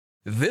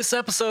This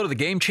episode of the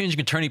Game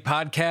Changing Attorney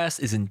podcast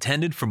is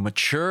intended for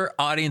mature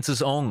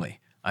audiences only.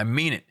 I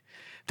mean it.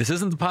 This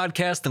isn't the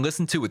podcast to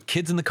listen to with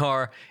kids in the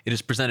car. It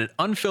is presented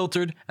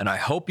unfiltered, and I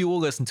hope you will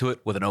listen to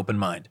it with an open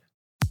mind.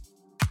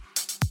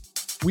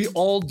 We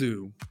all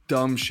do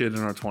dumb shit in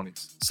our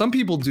 20s. Some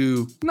people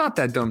do not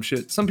that dumb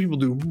shit. Some people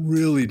do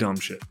really dumb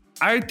shit.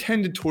 I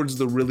tended towards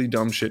the really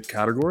dumb shit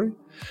category.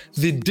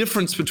 The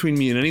difference between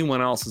me and anyone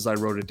else is I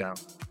wrote it down.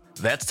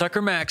 That's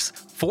Tucker Max,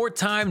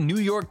 four-time New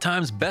York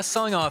Times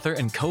bestselling author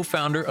and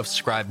co-founder of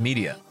Scribe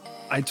Media.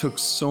 I took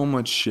so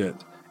much shit.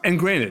 And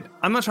granted,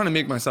 I'm not trying to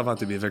make myself out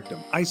to be a victim.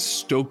 I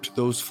stoked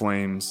those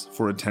flames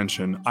for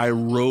attention. I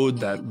rode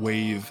that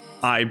wave.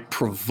 I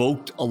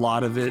provoked a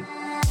lot of it.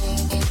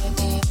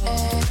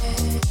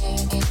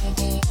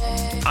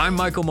 I'm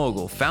Michael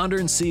Mogul, founder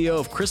and CEO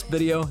of Crisp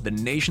Video, the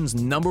nation's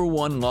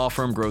 #1 law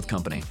firm growth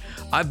company.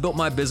 I've built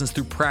my business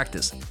through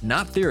practice,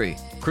 not theory.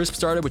 Crisp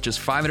started with just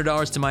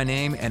 $500 to my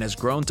name and has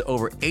grown to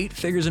over 8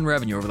 figures in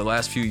revenue over the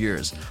last few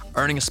years,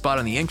 earning a spot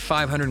on the Inc.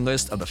 500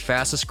 list of the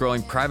fastest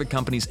growing private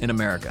companies in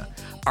America.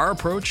 Our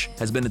approach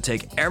has been to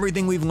take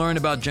everything we've learned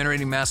about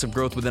generating massive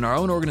growth within our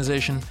own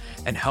organization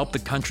and help the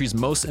country's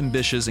most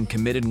ambitious and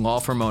committed law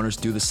firm owners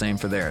do the same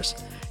for theirs.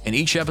 In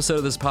each episode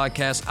of this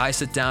podcast, I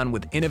sit down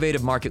with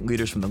innovative market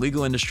leaders from the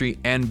legal industry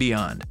and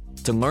beyond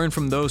to learn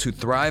from those who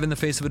thrive in the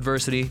face of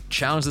adversity,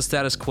 challenge the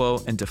status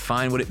quo, and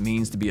define what it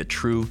means to be a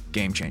true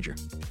game changer.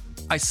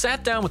 I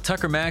sat down with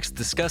Tucker Max to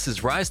discuss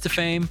his rise to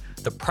fame,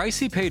 the price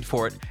he paid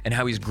for it, and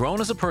how he's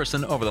grown as a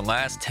person over the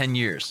last 10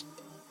 years.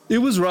 It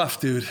was rough,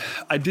 dude.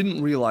 I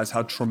didn't realize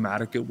how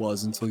traumatic it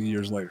was until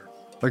years later.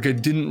 I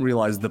didn't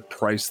realize the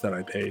price that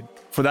I paid.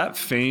 For that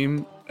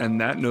fame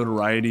and that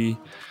notoriety,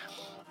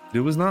 it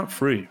was not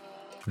free.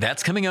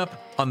 That's coming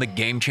up on the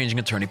Game Changing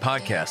Attorney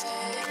podcast.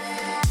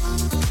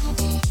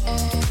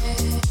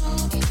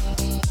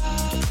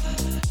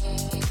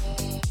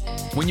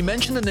 When you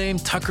mention the name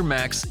Tucker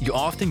Max, you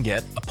often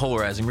get a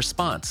polarizing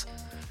response.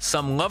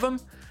 Some love him,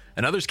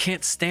 and others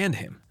can't stand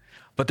him.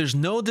 But there's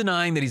no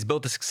denying that he's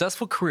built a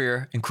successful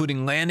career,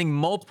 including landing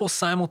multiple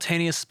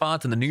simultaneous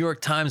spots on the New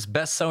York Times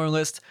bestseller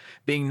list,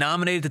 being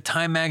nominated to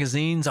Time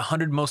Magazine's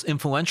 100 Most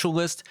Influential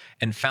list,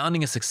 and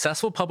founding a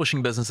successful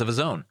publishing business of his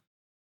own.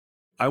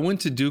 I went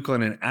to Duke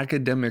on an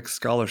academic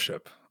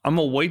scholarship. I'm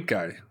a white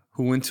guy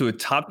who went to a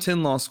top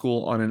 10 law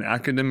school on an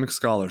academic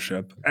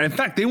scholarship. And in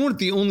fact, they weren't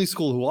the only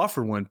school who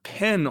offered one.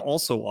 Penn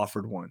also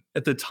offered one.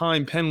 At the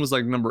time, Penn was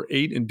number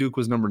 8 and Duke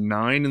was number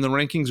 9 in the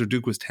rankings, or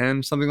Duke was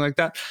 10, something like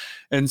that.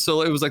 And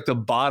so it was the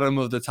bottom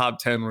of the top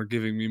 10 were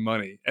giving me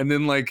money. And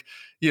then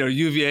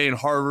UVA and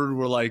Harvard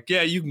were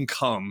yeah, you can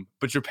come,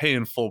 but you're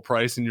paying full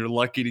price and you're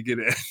lucky to get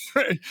in.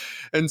 Right?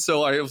 And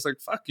so I was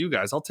fuck you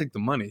guys, I'll take the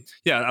money.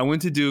 Yeah, I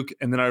went to Duke,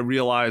 and then I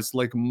realized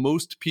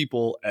most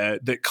people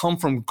that come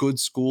from good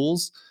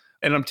schools,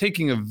 and I'm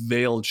taking a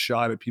veiled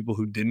shot at people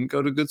who didn't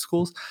go to good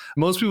schools.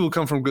 Most people who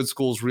come from good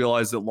schools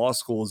realize that law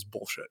school is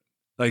bullshit.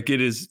 It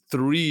is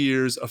 3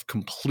 years of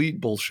complete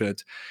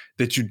bullshit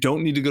that you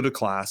don't need to go to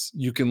class.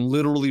 You can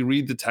literally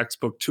read the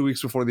textbook 2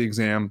 weeks before the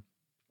exam.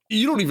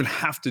 You don't even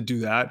have to do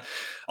that,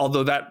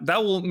 although that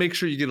will make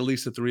sure you get at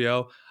least a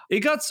 3.0.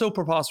 It got so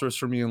preposterous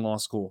for me in law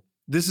school.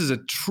 This is a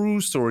true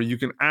story. You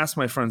can ask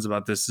my friends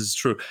about this. This is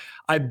true.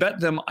 I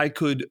bet them I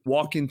could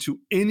walk into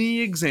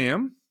any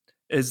exam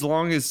as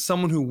long as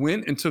someone who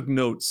went and took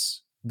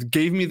notes,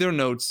 gave me their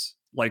notes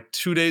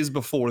 2 days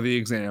before the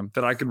exam,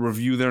 that I could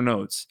review their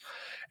notes,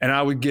 and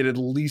I would get at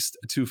least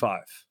a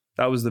 2.5.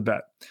 That was the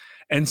bet.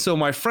 And so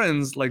my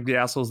friends, the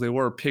assholes they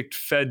were, picked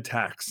Fed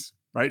tax,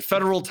 right?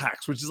 Federal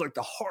tax, which is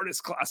the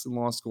hardest class in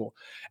law school.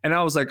 And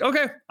I was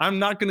okay, I'm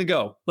not going to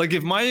go.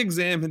 If my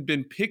exam had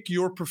been pick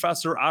your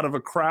professor out of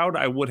a crowd,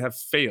 I would have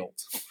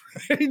failed.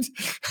 Right?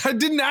 I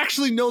didn't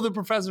actually know the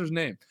professor's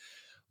name.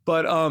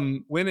 But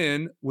went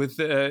in with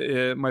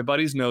my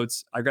buddy's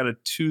notes. I got a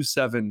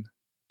 2.7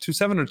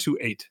 or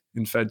 2.8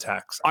 in Fed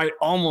tax. I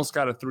almost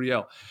got a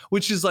 3.0,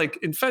 which is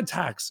in Fed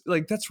tax,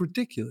 that's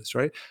ridiculous,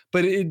 right?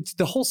 But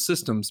the whole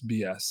system's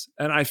BS.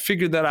 And I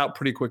figured that out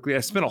pretty quickly. I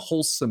spent a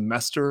whole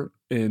semester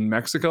in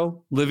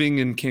Mexico, living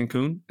in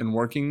Cancun and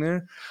working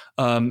there,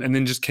 and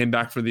then just came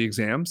back for the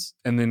exams,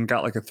 and then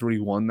got a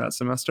 3.1 that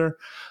semester.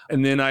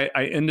 And then I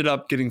ended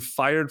up getting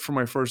fired from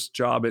my first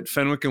job at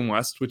Fenwick &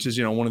 West, which is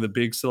one of the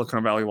big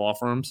Silicon Valley law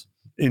firms,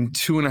 in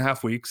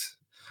 2.5 weeks.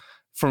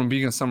 From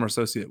being a summer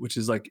associate, which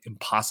is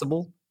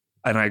impossible.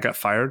 And I got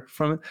fired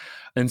from it.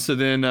 And so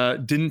then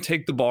didn't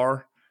take the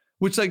bar,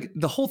 which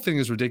the whole thing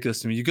is ridiculous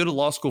to me. You go to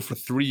law school for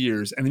 3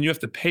 years, and then you have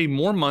to pay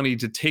more money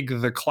to take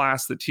the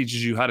class that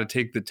teaches you how to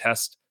take the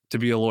test to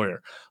be a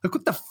lawyer.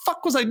 What the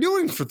fuck was I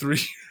doing for 3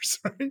 years,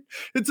 right?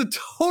 It's a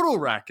total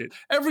racket.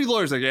 Every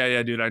lawyer's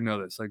yeah, dude, I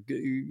know this.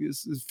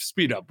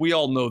 Speed up. We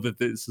all know that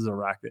this is a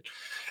racket.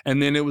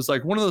 And then it was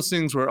one of those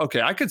things where,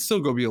 okay, I could still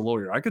go be a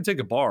lawyer. I could take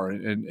a bar,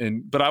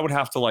 but I would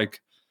have to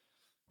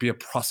be a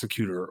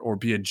prosecutor or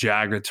be a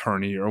JAG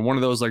attorney or one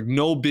of those,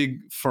 no big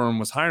firm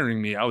was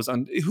hiring me. I was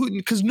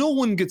because no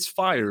one gets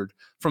fired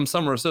from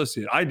summer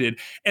associate. I did.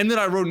 And then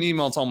I wrote an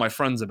email to all my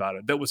friends about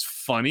it. That was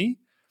funny.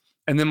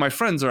 And then my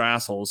friends are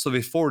assholes. So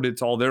they forwarded it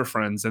to all their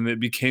friends and it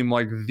became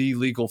like the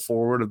legal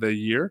forward of the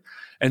year.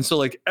 And so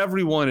like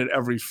everyone at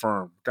every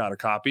firm got a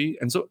copy.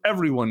 And so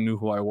everyone knew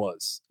who I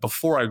was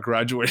before I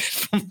graduated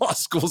from law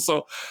school.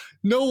 So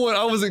no one,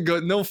 I wasn't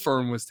good. No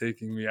firm was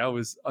taking me. I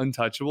was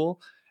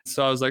untouchable.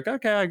 So I was like,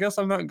 okay, I guess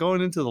I'm not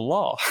going into the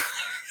law.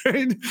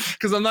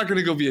 Because I'm not going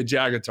to go be a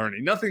JAG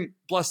attorney. Nothing,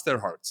 bless their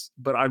hearts.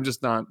 But I'm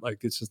just not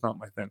like, it's just not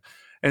my thing.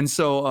 And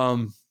so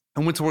I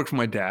went to work for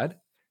my dad.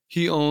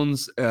 He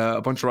owns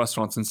a bunch of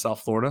restaurants in South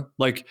Florida.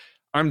 Like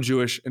I'm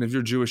Jewish. And if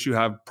you're Jewish, you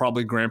have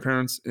probably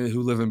grandparents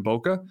who live in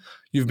Boca.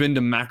 You've been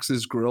to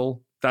Max's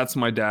Grill. That's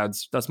my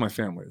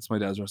family. It's my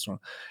dad's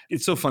restaurant.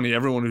 It's so funny.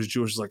 Everyone who's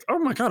Jewish is like, oh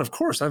my God, of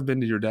course I've been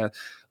to your dad.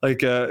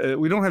 Like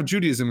we don't have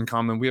Judaism in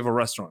common. We have a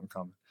restaurant in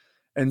common.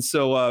 And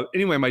so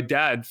anyway, my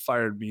dad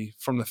fired me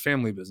from the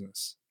family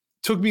business.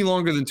 Took me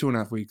longer than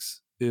 2.5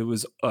 weeks. It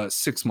was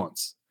 6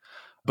 months,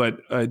 but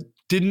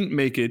didn't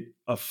make it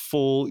a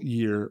full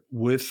year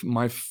with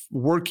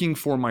working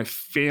for my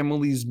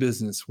family's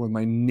business where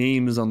my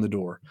name is on the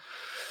door.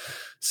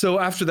 So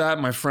after that,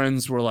 my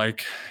friends were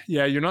like,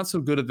 yeah, you're not so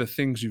good at the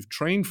things you've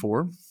trained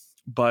for.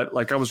 But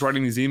like I was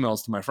writing these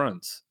emails to my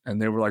friends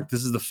and they were like,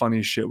 this is the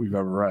funniest shit we've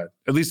ever read.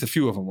 At least a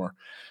few of them were.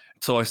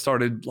 So I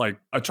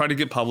tried to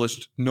get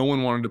published. No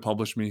one wanted to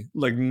publish me,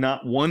 like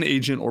not one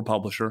agent or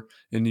publisher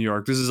in New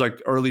York. This is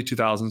like early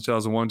 2000s,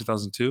 2001,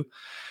 2002.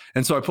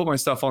 And so I put my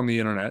stuff on the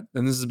internet,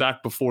 and this is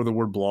back before the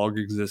word blog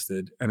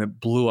existed, and it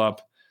blew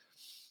up.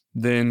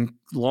 Then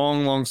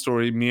long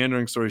story,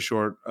 meandering story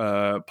short,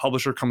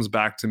 publisher comes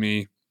back to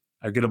me.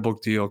 I get a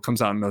book deal,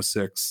 comes out in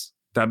 2006.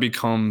 That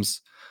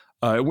becomes,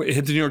 it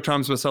hit the New York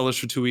Times bestseller list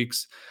for 2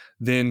 weeks,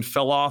 then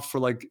fell off for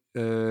like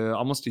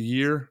almost a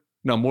year.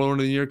 No, more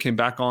than a year, came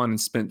back on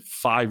and spent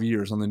 5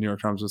 years on the New York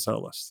Times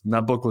bestseller list. And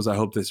that book was I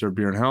Hope They Serve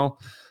Beer in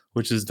Hell,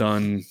 which has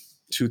done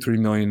 2-3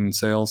 million in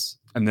sales.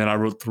 And then I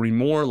wrote 3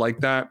 more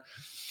like that.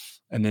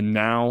 And then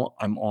now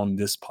I'm on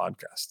this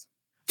podcast.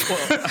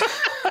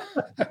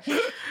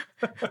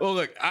 Well,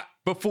 look,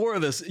 before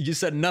this, you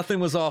said nothing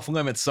was off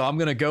limits, so I'm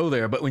going to go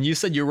there. But when you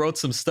said you wrote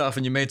some stuff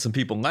and you made some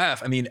people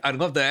laugh, I mean, I'd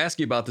love to ask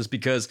you about this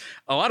because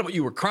a lot of what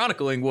you were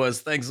chronicling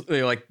was things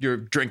like your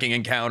drinking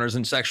encounters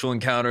and sexual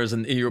encounters,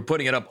 and you were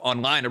putting it up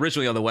online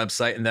originally on the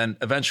website and then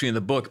eventually in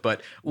the book.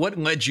 But what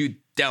led you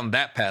down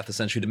that path,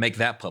 essentially, to make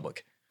that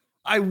public?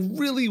 I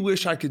really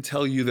wish I could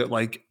tell you that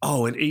like,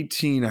 oh, at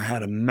 18, I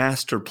had a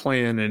master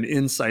plan and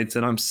insights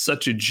and I'm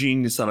such a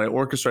genius that I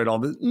orchestrate all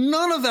this.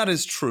 None of that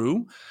is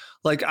true.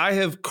 Like I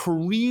have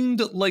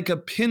careened like a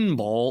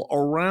pinball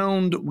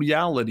around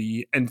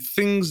reality and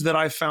things that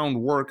I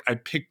found work, I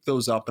picked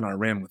those up and I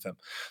ran with them.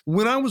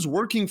 When I was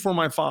working for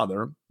my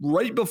father,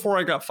 right before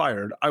I got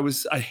fired,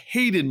 I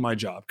hated my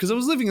job because I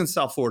was living in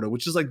South Florida,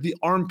 which is like the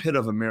armpit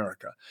of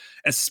America,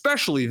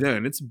 especially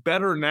then. It's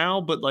better now,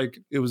 but like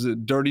it was a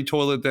dirty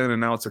toilet then and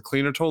now it's a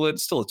cleaner toilet.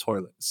 It's still a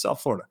toilet. It's South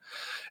Florida.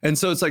 And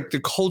so it's like the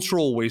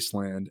cultural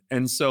wasteland.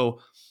 And so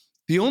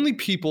the only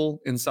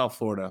people in South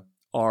Florida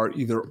are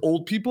either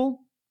old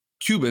people,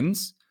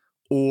 Cubans,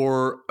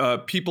 or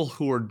people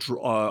who are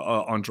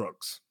on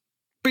drugs.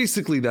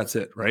 Basically, that's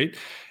it, right?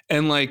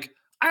 And like,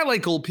 I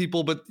like old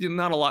people, but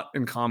not a lot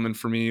in common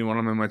for me when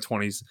I'm in my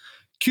 20s.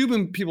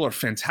 Cuban people are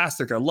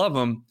fantastic. I love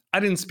them. I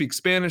didn't speak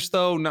Spanish,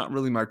 though. Not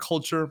really my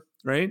culture,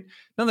 right?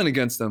 Nothing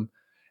against them.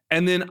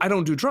 And then I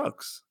don't do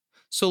drugs.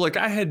 So like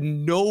I had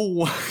no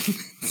one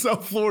in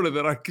South Florida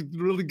that I could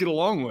really get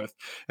along with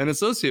and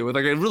associate with.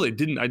 Like I really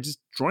didn't. I just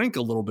drank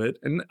a little bit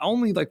and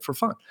only like for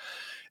fun.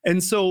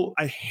 And so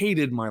I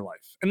hated my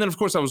life. And then of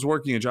course I was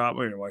working a job,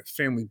 like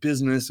family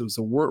business. It was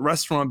a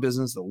restaurant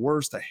business, the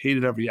worst. I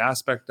hated every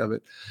aspect of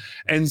it.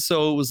 And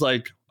so it was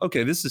like,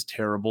 okay, this is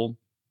terrible.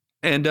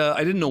 And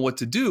I didn't know what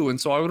to do.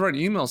 And so I would write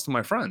emails to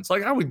my friends.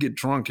 Like I would get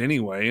drunk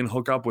anyway and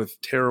hook up with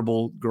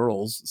terrible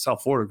girls,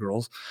 South Florida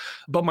girls.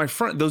 But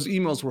those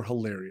emails were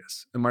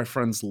hilarious and my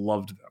friends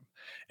loved them.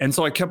 And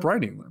so I kept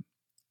writing them.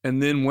 And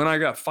then when I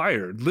got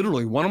fired,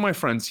 literally one of my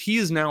friends, he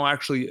is now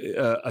actually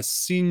a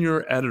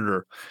senior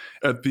editor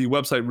at the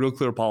website Real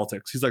Clear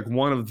Politics. He's like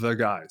one of the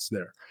guys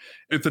there.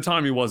 At the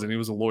time he wasn't, he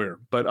was a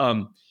lawyer. But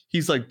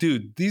he's like,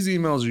 dude, these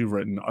emails you've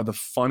written are the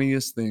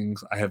funniest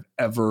things I have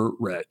ever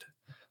read.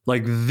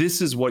 Like,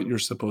 this is what you're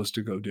supposed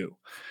to go do.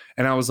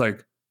 And I was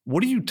like,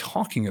 what are you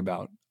talking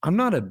about? I'm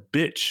not a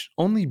bitch.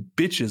 Only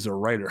bitches are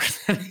writers.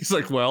 And he's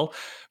like, well,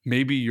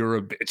 maybe you're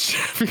a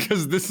bitch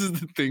because this is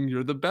the thing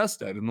you're the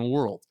best at in the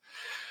world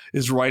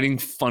is writing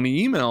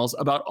funny emails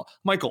about,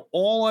 Michael,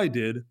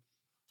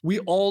 we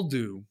all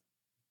do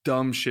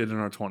dumb shit in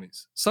our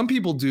 20s. Some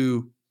people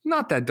do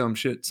not that dumb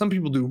shit. Some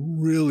people do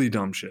really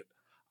dumb shit.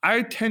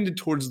 I tended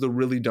towards the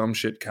really dumb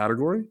shit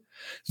category.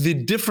 The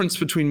difference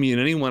between me and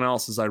anyone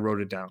else is I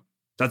wrote it down.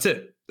 That's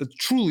it. That's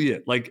truly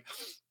it. Like,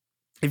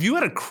 if you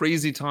had a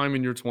crazy time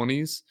in your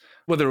 20s,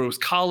 whether it was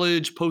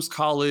college,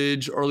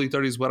 post-college, early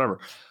 30s, whatever,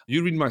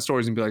 you'd read my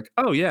stories and be like,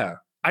 oh yeah,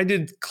 I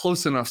did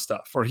close enough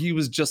stuff, or he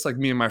was just like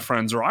me and my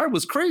friends, or I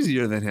was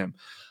crazier than him.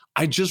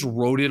 I just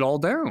wrote it all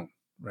down,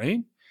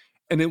 right?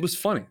 And it was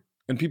funny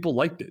and people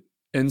liked it.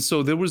 And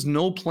so there was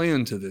no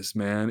plan to this,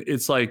 man.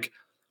 It's like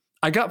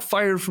I got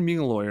fired from being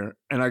a lawyer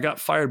and I got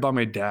fired by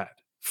my dad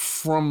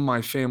from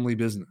my family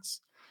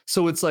business.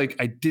 So it's like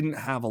I didn't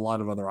have a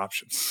lot of other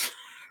options.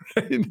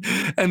 Right?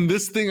 And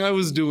this thing I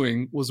was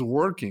doing was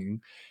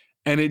working.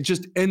 And it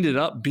just ended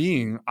up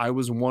being I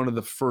was one of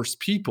the first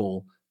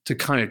people to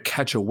kind of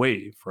catch a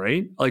wave,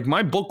 right? Like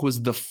my book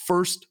was the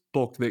first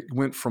book that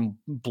went from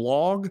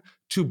blog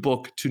to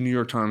book to New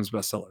York Times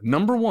bestseller.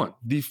 Number one,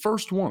 the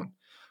first one.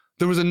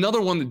 There was another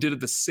one that did it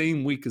the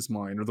same week as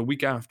mine or the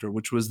week after,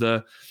 which was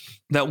that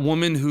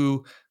woman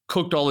who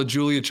cooked all of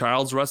Julia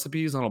Child's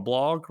recipes on a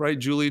blog, right?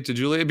 Julia to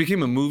Julia. It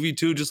became a movie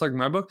too, just like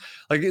my book.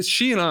 Like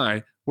she and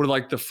I were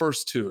like the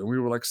first two, and we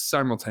were like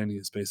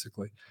simultaneous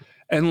basically.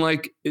 And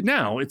like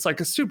now it's like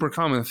a super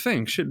common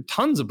thing. Shit,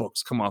 tons of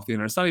books come off the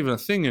internet. It's not even a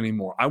thing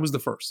anymore. I was the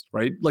first,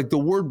 right? Like the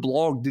word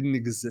blog didn't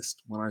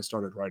exist when I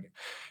started writing.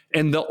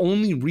 And the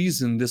only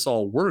reason this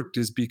all worked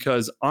is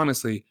because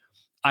honestly,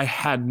 I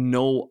had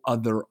no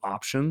other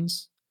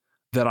options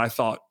that I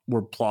thought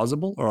were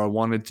plausible or I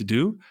wanted to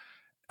do.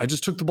 I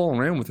just took the ball and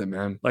ran with it,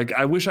 man. Like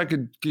I wish I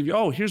could give you,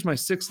 oh, here's my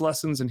 6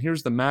 lessons and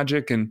here's the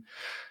magic. And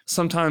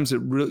sometimes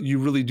you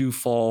really do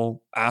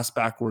fall ass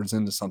backwards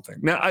into something.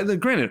 Now,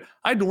 granted,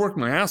 I had to work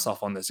my ass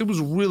off on this. It was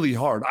really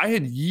hard. I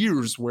had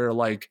years where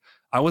like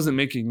I wasn't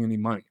making any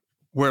money.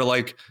 Where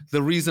like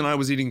the reason I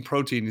was eating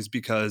protein is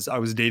because I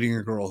was dating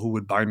a girl who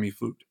would buy me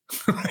food,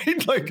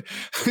 right? Like,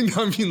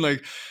 I mean,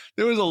 like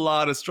there was a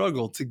lot of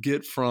struggle to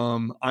get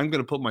from I'm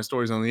going to put my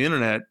stories on the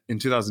internet in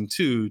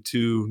 2002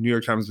 to New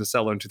York Times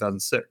bestseller in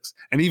 2006.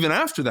 And even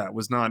after that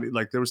was not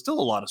like there was still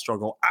a lot of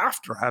struggle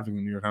after having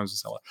a New York Times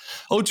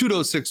bestseller. 02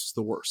 to 06 was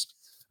the worst.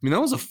 I mean, that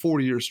was a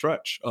 40-year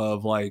stretch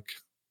of like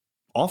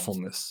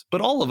awfulness. But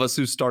all of us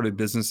who started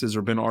businesses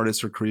or been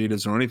artists or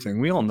creatives or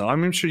anything, we all know. I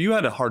mean, I'm sure you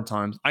had hard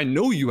times. I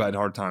know you had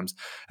hard times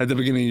at the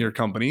beginning of your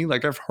company.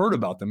 Like I've heard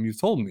about them. You've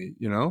told me,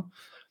 you know.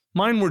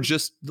 Mine were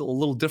just a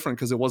little different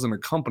because it wasn't a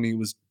company. It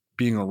was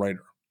being a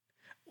writer.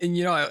 And,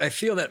 you know, I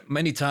feel that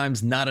many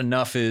times not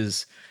enough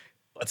is,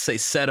 let's say,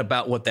 said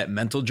about what that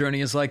mental journey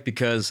is like,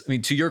 because, I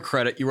mean, to your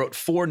credit, you wrote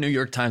 4 New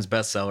York Times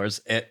bestsellers.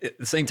 At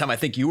the same time, I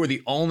think you were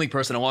the only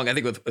person along, I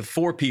think with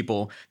 4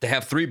 people to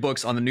have 3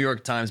 books on the New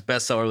York Times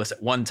bestseller list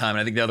at one time.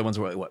 And I think the other ones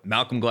were what?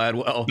 Malcolm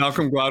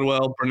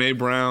Gladwell, Brene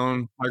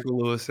Brown, Michael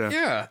Lewis.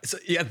 Yeah. So,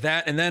 yeah,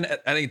 that. And then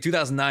I think in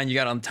 2009, you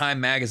got on Time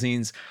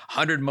Magazine's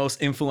 100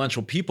 most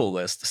influential people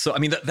list. So, I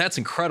mean, that's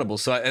incredible.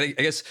 So I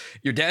guess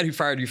your dad who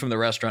fired you from the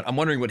restaurant, I'm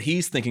wondering what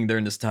he's thinking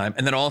during this time.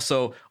 And then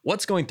also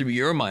what's going through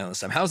your mind this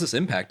time? How's this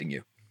impacting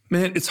you?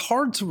 Man, it's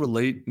hard to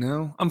relate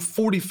now. I'm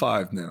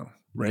 45 now,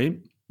 right?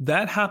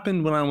 That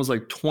happened when I was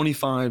like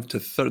 25 to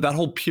 30. That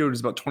whole period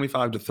is about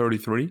 25 to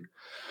 33.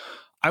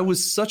 I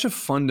was such a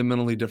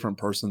fundamentally different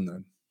person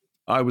then.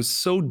 I was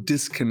so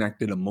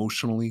disconnected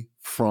emotionally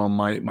from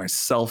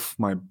myself,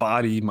 my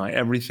body, my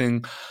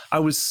everything. I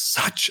was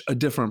such a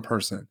different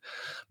person.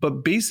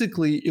 But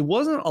basically, it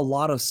wasn't a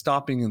lot of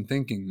stopping and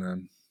thinking,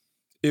 man.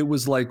 It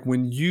was like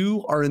when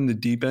you are in the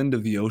deep end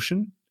of the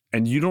ocean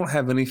and you don't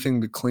have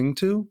anything to cling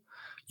to,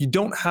 you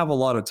don't have a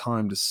lot of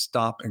time to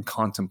stop and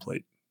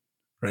contemplate,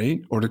 right?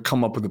 Or to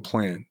come up with a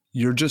plan.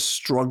 You're just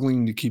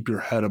struggling to keep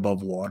your head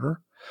above water.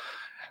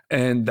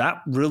 And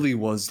that really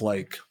was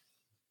like,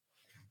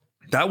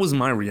 that was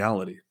my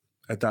reality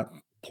at that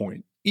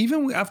point.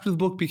 Even after the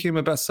book became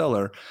a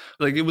bestseller,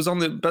 like it was on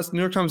the best New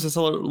York Times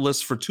bestseller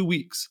list for 2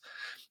 weeks.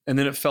 And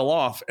then it fell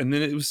off. And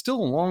then it was still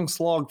a long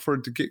slog for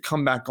it to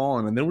come back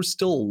on. And there was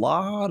still a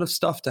lot of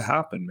stuff to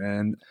happen,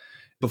 man.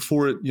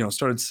 Before it, you know,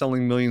 started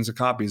selling millions of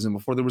copies and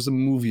before there was a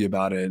movie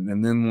about it.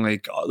 And then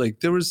like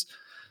there was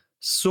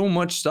so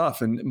much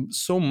stuff and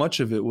so much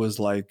of it was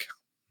like,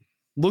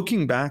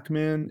 looking back,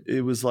 man,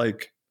 it was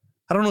like,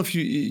 I don't know if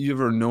you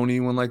ever known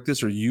anyone like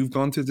this or you've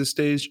gone through this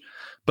stage,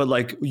 but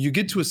like you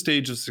get to a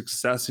stage of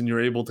success and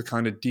you're able to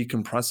kind of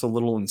decompress a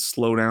little and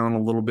slow down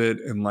a little bit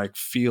and like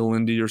feel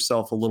into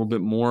yourself a little bit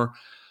more.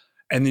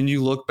 And then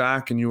you look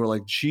back and you were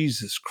like,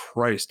 Jesus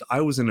Christ, I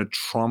was in a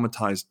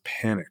traumatized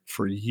panic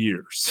for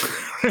years,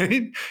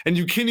 right? And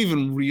you can't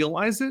even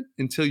realize it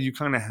until you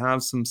kind of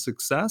have some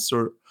success.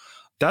 Or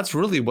that's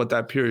really what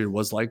that period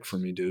was like for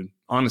me, dude.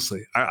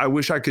 Honestly, I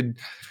wish I could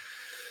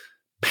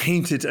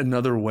paint it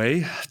another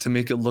way to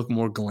make it look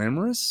more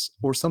glamorous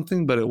or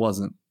something, but it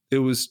wasn't. It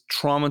was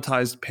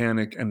traumatized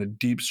panic and a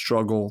deep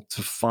struggle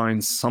to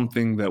find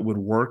something that would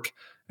work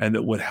and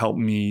that would help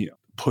me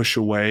push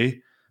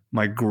away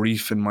my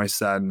grief and my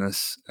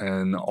sadness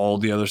and all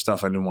the other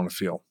stuff I didn't want to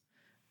feel.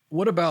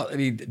 What about, I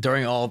mean,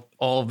 during all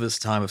of this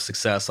time of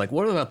success, like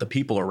what about the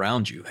people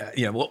around you?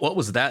 You know, what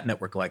was that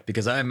network like?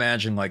 Because I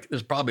imagine like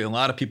there's probably a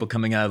lot of people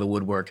coming out of the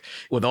woodwork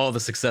with all the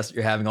success that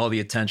you're having, all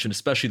the attention,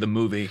 especially the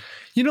movie.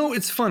 You know,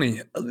 it's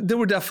funny. There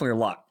were definitely a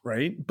lot,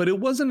 right? But it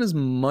wasn't as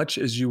much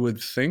as you would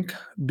think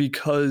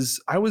because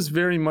I was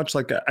very much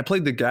like, I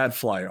played the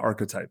gadfly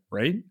archetype,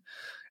 right?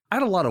 I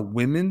had a lot of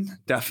women,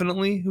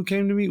 definitely, who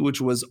came to me,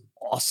 which was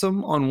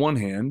awesome on one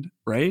hand,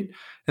 right?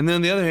 And then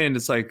on the other hand,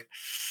 it's like,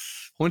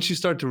 once you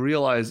start to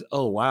realize,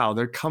 oh, wow,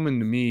 they're coming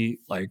to me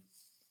like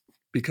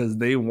because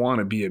they want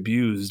to be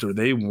abused or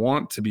they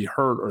want to be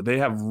hurt or they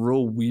have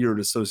real weird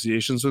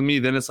associations with me,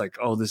 then it's like,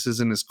 oh, this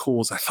isn't as cool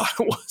as I thought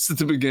it was at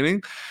the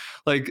beginning.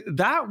 Like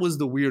that was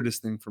the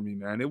weirdest thing for me,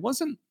 man.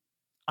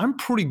 I'm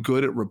pretty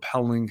good at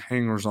repelling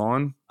hangers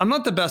on. I'm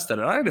not the best at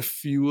it. I had a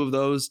few of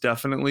those,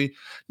 definitely.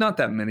 Not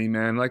that many,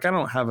 man. Like I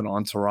don't have an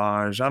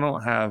entourage. I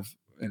don't have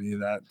any of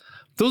that.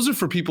 Those are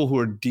for people who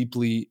are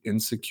deeply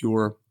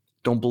insecure,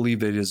 don't believe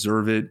they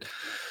deserve it.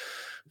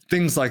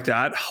 Things like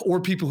that,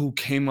 or people who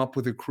came up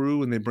with a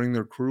crew and they bring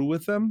their crew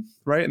with them,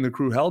 right? And the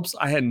crew helps.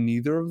 I had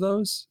neither of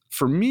those.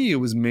 For me, it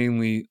was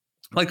mainly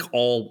like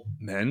all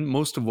men.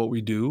 Most of what we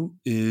do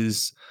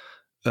is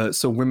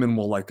so women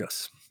will like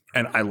us.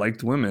 And I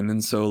liked women.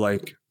 And so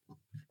like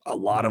a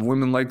lot of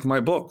women liked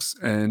my books.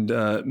 And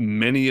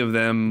many of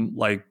them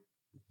like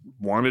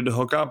wanted to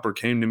hook up or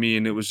came to me.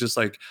 And it was just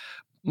like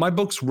my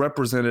books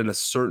represented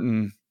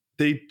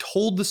they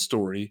told the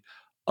story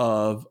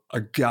of a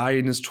guy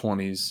in his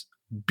 20s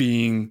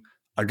being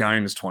a guy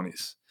in his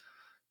 20s,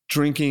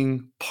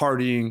 drinking,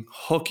 partying,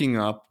 hooking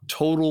up,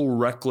 total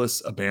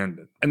reckless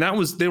abandon. And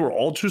they were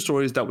all true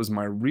stories. That was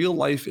my real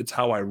life. It's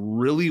how I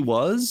really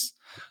was.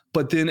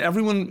 But then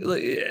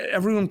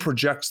everyone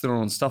projects their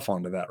own stuff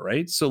onto that,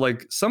 right? So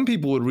like some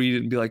people would read it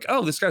and be like,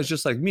 oh, this guy's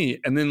just like me.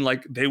 And then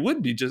like they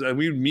would be just, and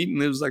we would meet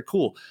and it was like,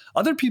 cool.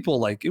 Other people,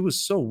 like, it was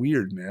so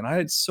weird, man. I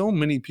had so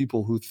many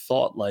people who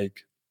thought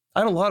like, I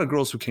had a lot of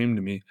girls who came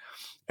to me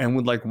and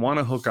would like want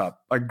to hook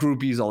up, like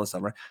groupies, all this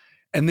stuff, right?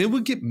 And they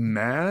would get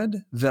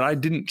mad that I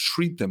didn't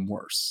treat them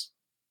worse.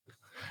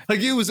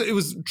 Like it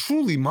was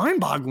truly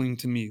mind-boggling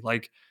to me.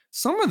 Like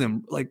some of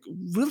them, like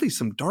really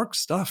some dark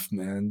stuff,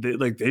 man.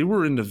 They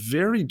were into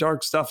very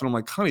dark stuff. And I'm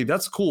like, honey,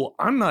 that's cool.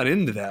 I'm not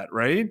into that,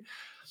 right?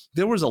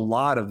 There was a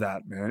lot of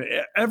that, man.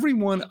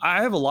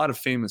 I have a lot of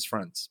famous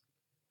friends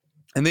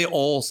and they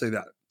all say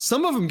that.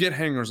 Some of them get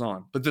hangers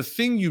on, but the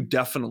thing you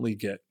definitely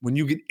get when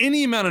you get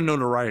any amount of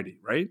notoriety,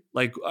 right?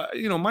 Like,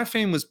 my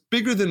fame was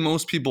bigger than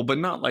most people, but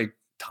not like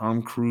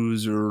Tom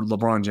Cruise or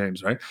LeBron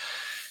James, right?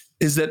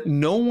 Is that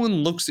no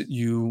one looks at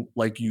you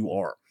like you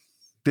are.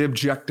 They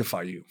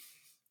objectify you.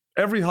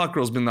 Every hot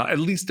girl's been at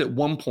least at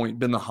one point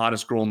been the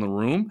hottest girl in the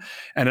room,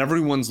 and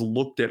everyone's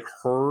looked at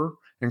her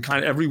and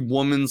kind of every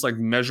woman's like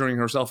measuring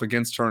herself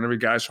against her and every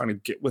guy's trying to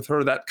get with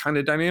her, that kind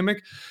of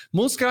dynamic.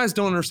 Most guys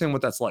don't understand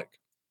what that's like.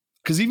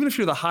 Because even if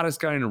you're the hottest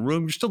guy in a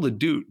room, you're still a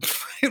dude.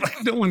 Right?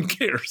 Like no one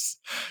cares.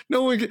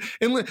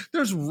 And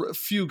there's a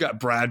few got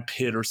Brad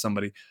Pitt or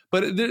somebody,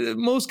 but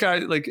most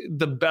guys, like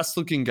the best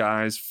looking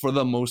guys for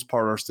the most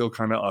part are still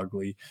kind of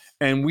ugly.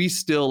 And we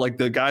still like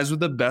the guys with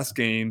the best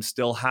game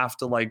still have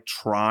to like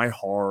try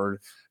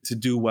hard to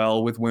do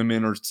well with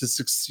women or to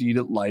succeed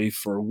at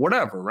life or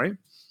whatever, right?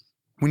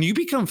 When you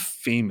become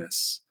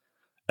famous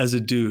as a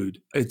dude,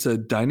 it's a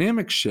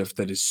dynamic shift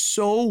that is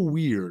so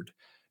weird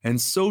and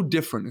so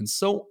different and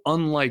so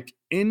unlike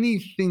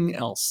anything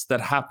else that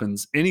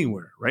happens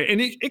anywhere, right?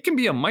 And it can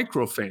be a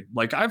micro fame.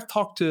 Like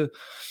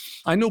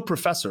I know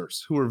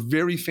professors who are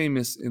very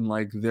famous in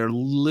like their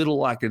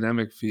little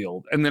academic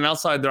field. And then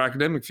outside their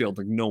academic field,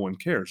 like no one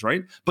cares,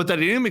 right? But the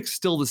dynamic's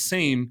still the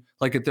same,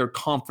 like at their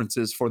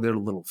conferences for their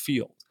little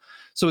field.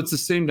 So it's the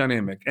same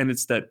dynamic. And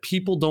it's that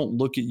people don't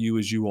look at you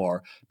as you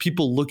are.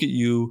 People look at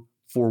you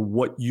for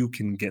what you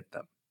can get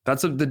them.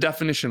 That's the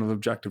definition of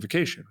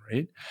objectification,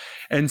 right?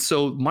 And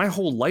so my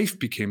whole life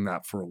became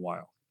that for a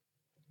while.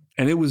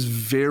 And it was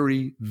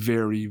very,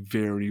 very,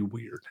 very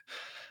weird.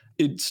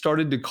 It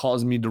started to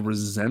cause me to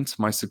resent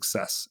my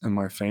success and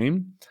my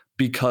fame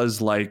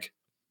because like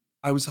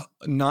I was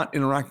not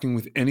interacting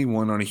with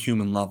anyone on a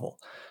human level.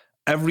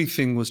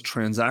 Everything was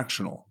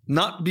transactional,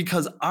 not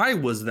because I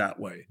was that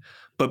way,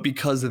 but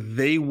because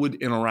they would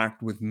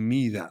interact with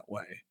me that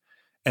way.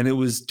 And it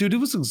was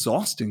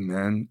exhausting,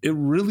 man. It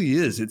really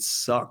is. It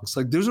sucks.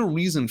 Like there's a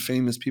reason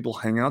famous people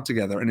hang out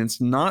together, and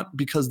it's not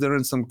because they're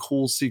in some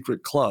cool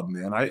secret club,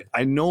 man.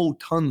 I know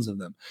tons of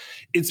them.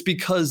 It's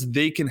because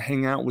they can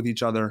hang out with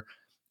each other.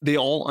 They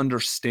all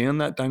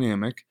understand that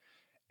dynamic,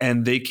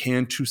 and they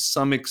can, to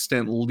some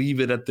extent,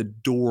 leave it at the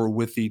door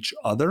with each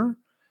other.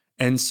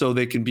 And so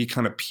they can be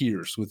kind of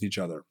peers with each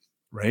other,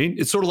 right?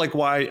 It's sort of like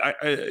why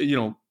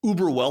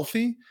uber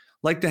wealthy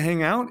like to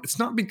hang out. It's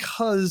not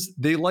because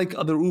they like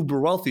other uber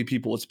wealthy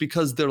people. It's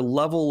because their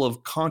level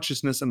of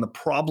consciousness and the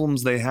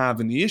problems they have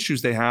and the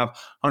issues they have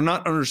are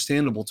not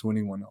understandable to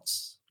anyone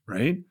else,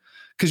 right?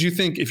 Because you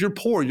think if you're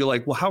poor, you're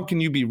like, well, how can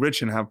you be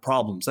rich and have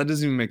problems? That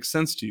doesn't even make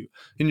sense to you.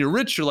 And you're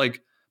rich, you're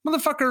like,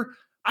 motherfucker,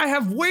 I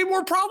have way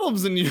more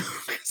problems than you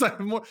because I have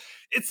more.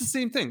 It's the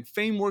same thing.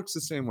 Fame works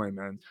the same way,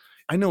 man.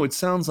 I know it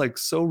sounds like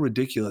so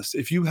ridiculous.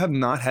 If you have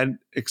not had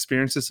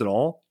experienced this at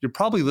all, you're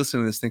probably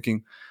listening to this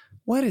thinking,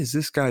 what is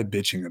this guy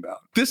bitching about?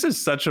 This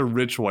is such a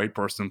rich white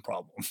person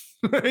problem,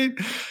 right?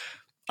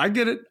 I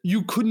get it.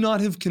 You could not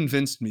have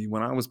convinced me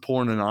when I was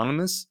poor and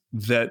anonymous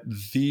that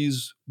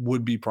these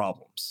would be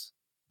problems,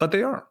 but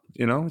they are,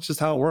 it's just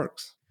how it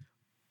works.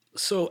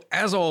 So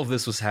as all of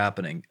this was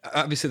happening,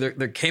 obviously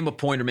there came a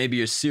point or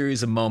maybe a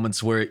series of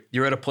moments where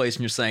you're at a place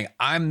and you're saying,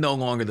 I'm no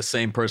longer the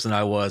same person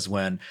I was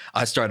when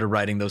I started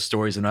writing those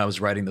stories and I was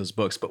writing those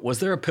books. But was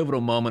there a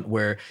pivotal moment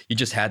where you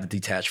just had to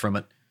detach from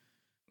it?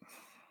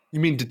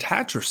 You mean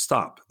detach or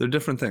stop? They're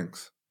different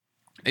things.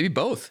 Maybe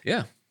both.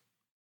 Yeah.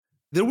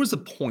 There was a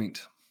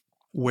point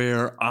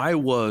where I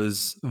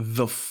was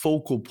the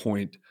focal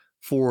point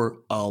for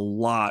a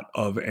lot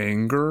of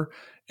anger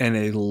and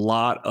a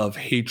lot of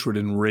hatred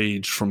and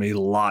rage from a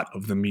lot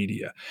of the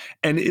media.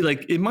 And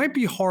it might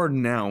be hard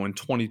now in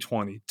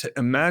 2020 to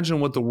imagine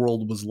what the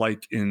world was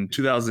like in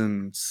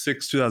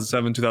 2006,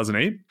 2007,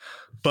 2008,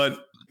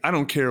 but I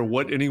don't care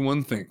what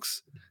anyone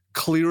thinks.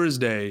 Clear as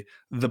day,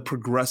 the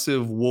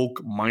progressive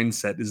woke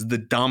mindset is the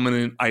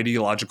dominant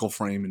ideological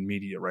frame in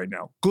media right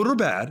now. Good or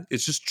bad,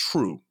 it's just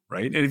true,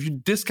 right? And if you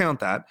discount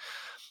that,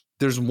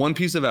 there's one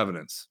piece of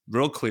evidence,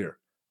 real clear.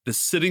 The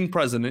sitting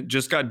president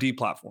just got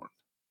deplatformed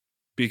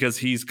because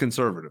he's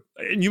conservative.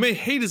 And you may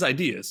hate his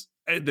ideas,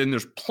 and then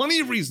there's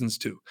plenty of reasons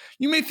to.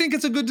 You may think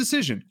it's a good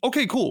decision.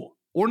 Okay, cool,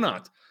 or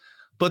not.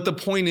 But the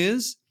point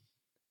is,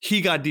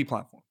 he got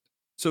deplatformed.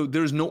 So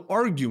there's no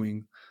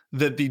arguing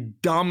that the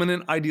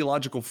dominant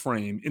ideological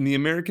frame in the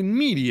American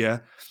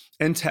media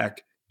and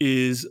tech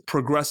is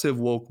progressive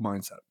woke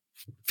mindset.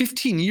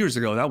 15 years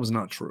ago, that was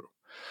not true.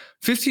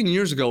 15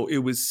 years ago, it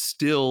was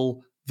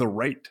still the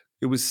right.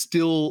 It was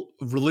still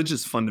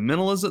religious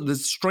fundamentalism. The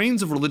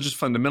strains of religious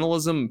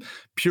fundamentalism,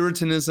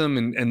 Puritanism,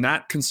 and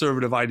that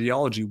conservative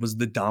ideology was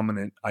the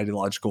dominant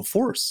ideological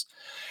force.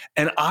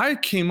 And I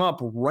came up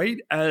right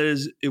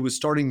as it was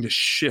starting to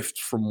shift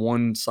from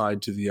one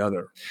side to the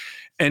other.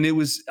 And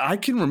I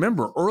can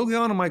remember early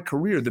on in my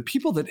career, the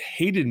people that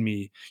hated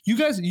me,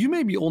 you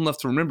may be old enough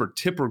to remember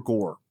Tipper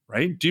Gore,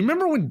 right? Do you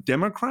remember when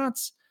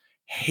Democrats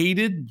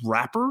hated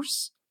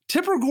rappers?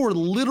 Tipper Gore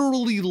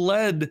literally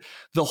led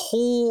the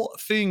whole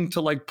thing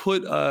to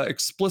put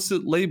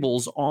explicit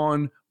labels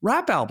on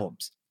rap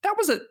albums. That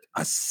was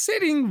a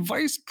sitting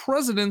vice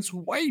president's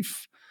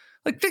wife.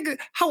 Think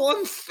how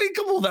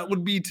unthinkable that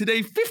would be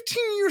today,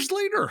 15 years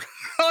later.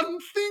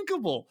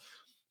 Unthinkable.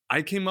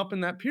 I came up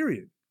in that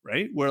period,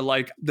 right? Where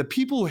the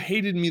people who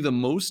hated me the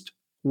most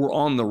were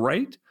on the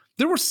right.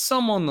 There were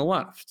some on the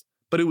left,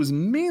 but it was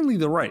mainly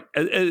the right.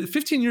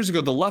 15 years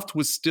ago, the left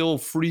was still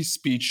free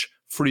speech,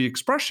 free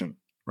expression,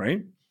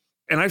 right?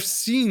 And I've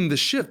seen the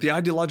shift, the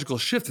ideological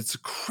shift. It's the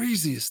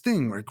craziest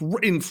thing, right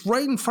in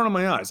front of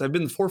my eyes. I've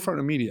been in the forefront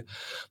of media.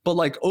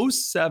 But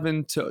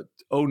 07 to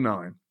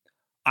 09,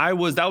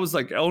 that was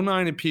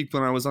 09 it peaked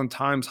when I was on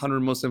Time's 100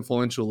 Most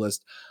Influential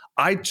list.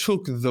 I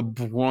took the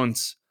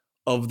brunt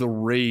of the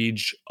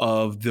rage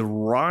of the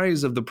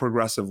rise of the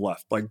progressive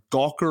left, like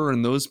Gawker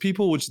and those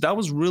people, which that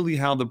was really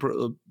how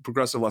the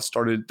progressive left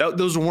started.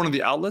 Those were one of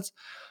the outlets.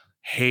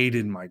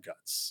 Hated my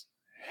guts,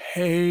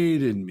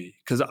 hated me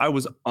because I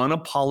was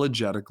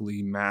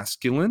unapologetically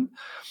masculine.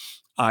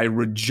 I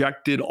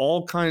rejected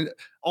all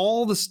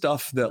the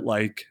stuff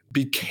that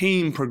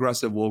became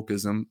progressive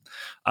wokeism.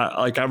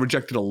 I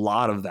rejected a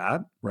lot of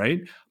that, right?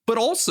 But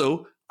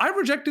also I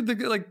rejected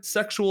the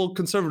sexual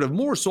conservative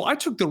more. So I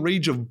took the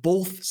rage of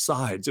both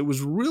sides. It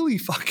was really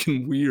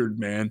fucking weird,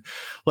 man.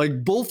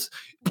 Both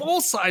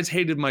sides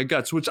hated my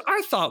guts, which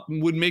I thought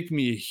would make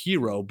me a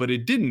hero, but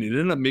it didn't. It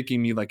ended up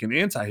making me an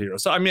anti-hero.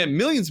 So I mean,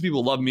 millions of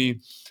people love me.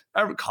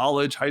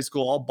 College, high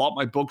school, all bought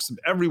my books.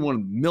 Everyone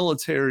in the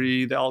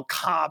military, they all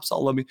cops,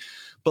 all love me.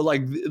 But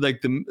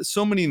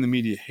so many in the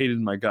media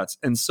hated my guts.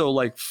 And so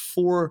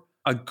for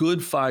a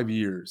good 5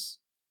 years,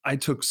 I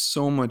took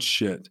so much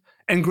shit.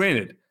 And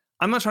granted,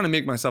 I'm not trying to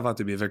make myself out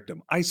to be a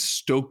victim. I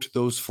stoked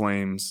those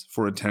flames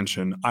for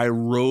attention. I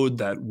rode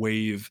that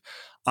wave.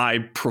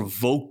 I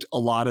provoked a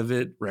lot of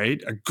it,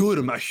 right?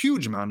 A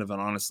huge amount of it,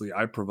 honestly,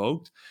 I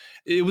provoked.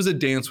 It was a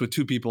dance with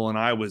two people and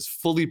I was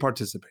fully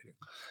participating.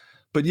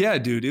 But yeah,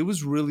 dude, it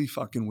was really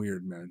fucking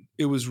weird, man.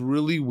 It was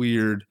really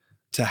weird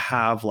to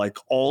have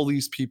all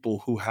these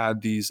people who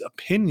had these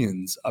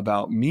opinions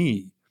about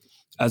me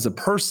as a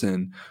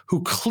person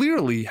who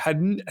clearly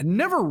had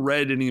never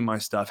read any of my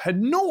stuff,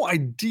 had no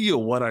idea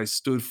what I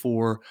stood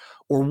for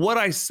or what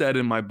I said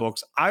in my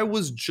books. I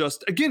was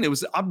just, again, it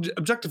was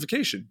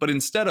objectification, but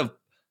instead of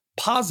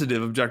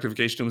positive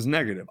objectification, it was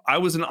negative. I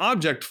was an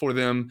object for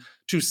them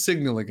to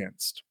signal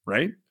against,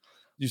 right?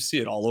 You see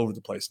it all over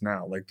the place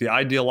now. The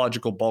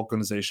ideological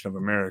balkanization of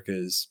America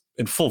is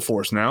in full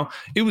force now.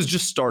 It was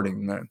just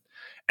starting then.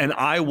 And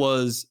I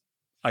was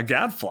a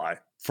gadfly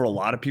for a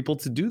lot of people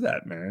to do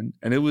that, man.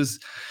 And it was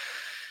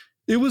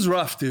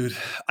rough, dude.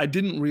 I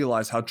didn't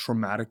realize how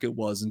traumatic it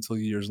was until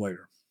years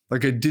later. I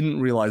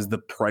didn't realize the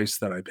price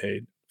that I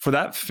paid for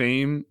that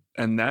fame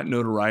and that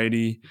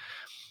notoriety.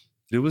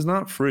 It was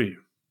not free.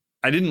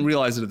 I didn't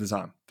realize it at the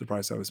time, the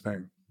price I was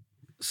paying.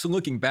 So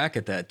looking back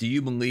at that, do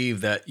you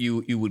believe that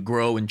you would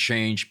grow and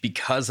change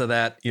because of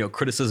that,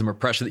 criticism or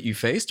pressure that you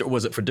faced, or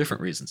was it for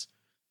different reasons?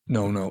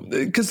 No,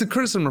 because the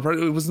criticism or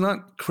pressure, it was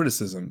not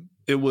criticism.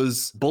 It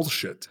was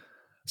bullshit.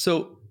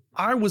 So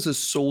I was a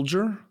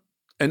soldier,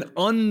 an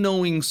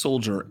unknowing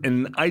soldier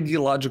in an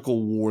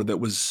ideological war that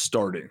was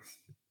starting.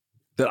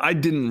 that I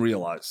didn't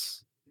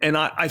realize. And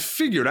I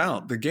figured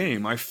out the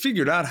game. I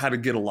figured out how to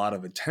get a lot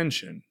of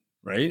attention,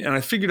 right? And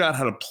I figured out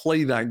how to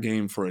play that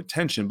game for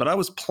attention, but I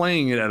was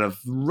playing it at a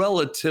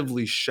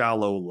relatively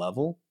shallow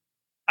level.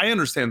 I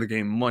understand the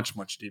game much,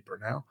 much deeper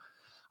now.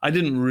 I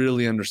didn't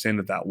really understand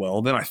it that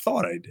well. Then I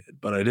thought I did,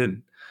 but I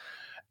didn't.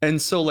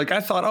 And so like,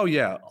 I thought, oh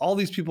yeah, all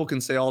these people can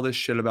say all this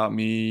shit about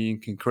me,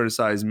 can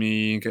criticize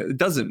me. It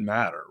doesn't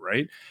matter,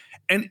 right?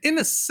 And in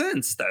a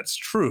sense, that's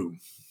true.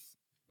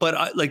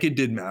 But it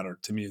did matter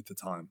to me at the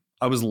time.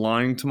 I was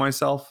lying to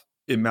myself.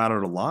 It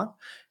mattered a lot.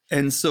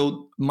 And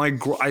so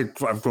I've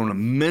grown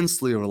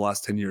immensely over the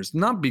last 10 years,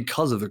 not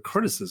because of the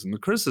criticism. The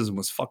criticism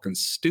was fucking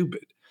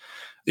stupid.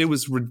 It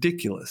was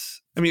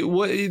ridiculous. I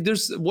mean,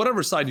 there's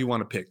whatever side you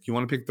want to pick. You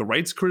want to pick the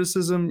rights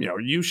criticism,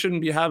 you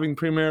shouldn't be having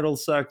premarital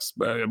sex,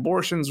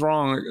 abortion's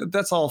wrong.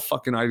 That's all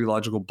fucking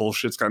ideological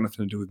bullshit. It's got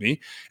nothing to do with me.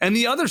 And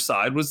the other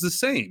side was the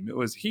same. It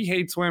was, he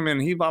hates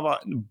women, he blah, blah,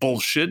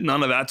 bullshit.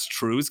 None of that's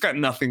true. It's got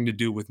nothing to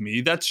do with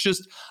me. That's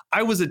just,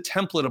 I was a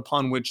template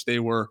upon which they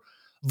were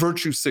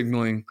virtue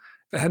signaling.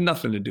 It had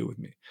nothing to do with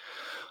me.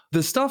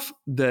 The stuff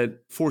that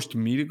forced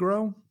me to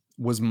grow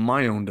was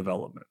my own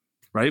development,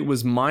 right?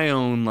 Was my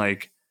own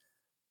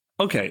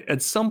okay,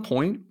 at some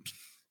point,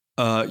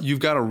 you've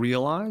got to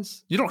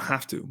realize, you don't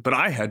have to, but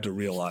I had to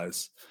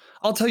realize.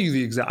 I'll tell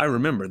you I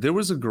remember there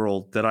was a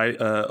girl that I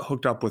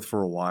hooked up with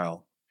for a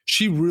while.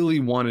 She really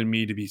wanted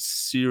me to be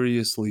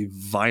seriously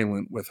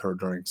violent with her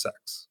during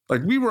sex.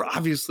 Like, we were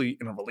obviously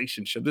in a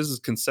relationship. This is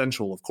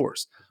consensual, of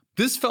course.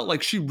 This felt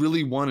like she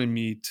really wanted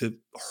me to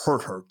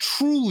hurt her,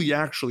 truly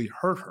actually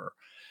hurt her.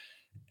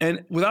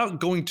 And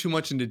without going too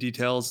much into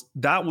details,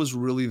 that was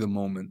really the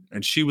moment.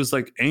 And she was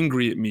like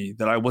angry at me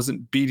that I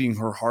wasn't beating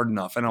her hard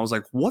enough. And I was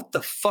like, what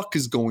the fuck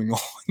is going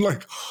on?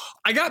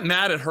 I got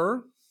mad at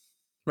her,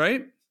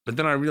 right? But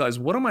then I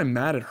realized, what am I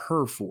mad at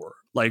her for?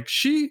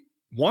 She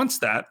wants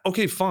that.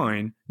 Okay,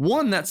 fine.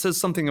 One, that says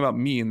something about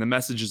me and the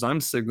messages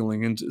I'm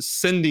signaling and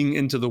sending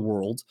into the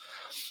world.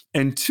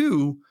 And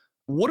two,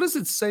 what does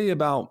it say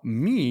about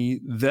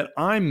me that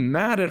I'm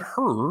mad at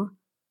her?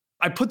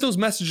 I put those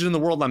messages in the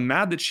world. I'm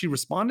mad that she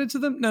responded to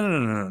them.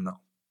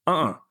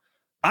 No.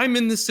 I'm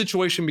in this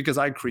situation because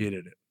I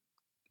created it.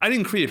 I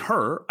didn't create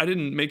her. I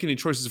didn't make any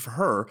choices for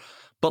her,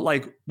 but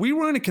we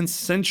were in a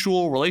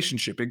consensual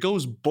relationship. It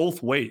goes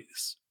both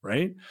ways,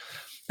 right?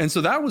 And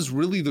so that was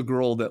really the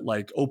girl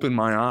that opened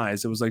my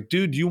eyes. It was like,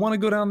 dude, do you want to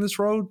go down this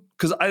road?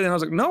 Because I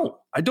was like, no,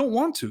 I don't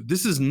want to.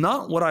 This is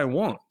not what I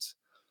want.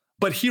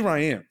 But here I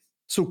am.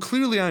 So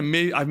clearly I've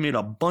made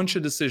a bunch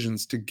of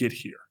decisions to get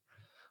here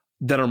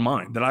that are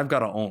mine, that I've got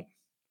to own.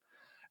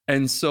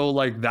 And so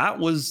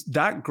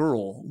that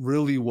girl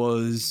really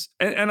was,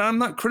 and I'm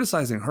not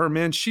criticizing her,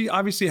 man. She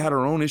obviously had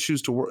her own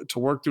issues to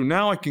work through.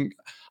 Now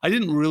I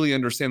didn't really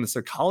understand the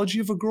psychology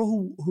of a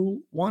girl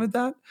who wanted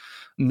that.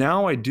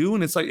 Now I do.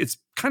 And it's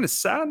kind of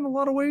sad in a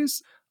lot of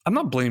ways. I'm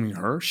not blaming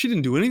her. She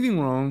didn't do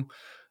anything wrong,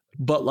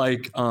 but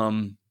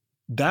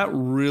that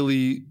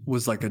really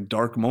was a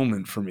dark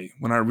moment for me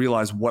when I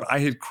realized what I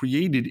had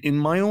created in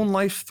my own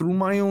life through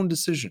my own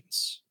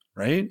decisions.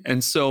 Right.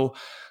 And so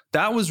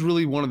that was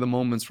really one of the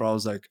moments where I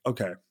was like,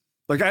 okay,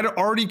 I'd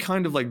already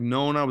kind of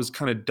known I was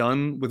kind of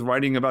done with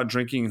writing about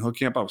drinking and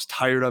hooking up. I was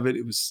tired of it.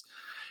 It was,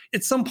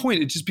 at some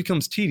point, it just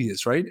becomes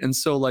tedious. Right. And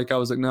so I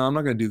was like, no, I'm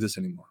not going to do this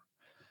anymore.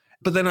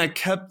 But then I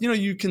kept,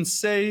 you can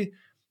say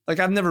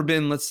I've never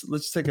been,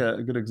 let's take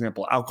a good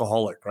example,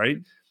 alcoholic. Right.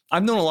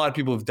 I've known a lot of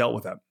people who've dealt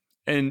with that.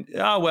 And,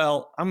 I'm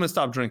going to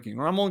stop drinking,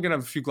 or I'm only going to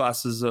have a few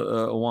glasses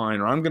of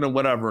wine, or I'm going to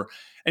whatever.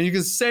 And you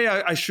can say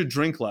I should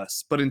drink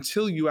less, but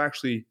until you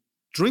actually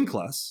drink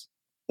less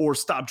or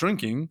stop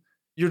drinking,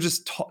 you're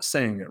just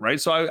saying it, right?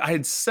 So I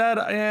had said,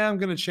 I'm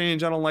going to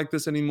change. I don't like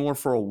this anymore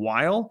for a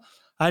while.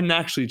 I hadn't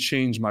actually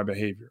changed my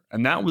behavior.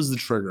 And that was the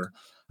trigger.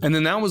 And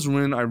then that was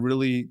when I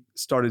really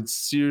started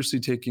seriously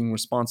taking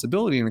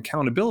responsibility and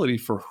accountability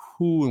for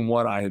who and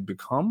what I had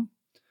become,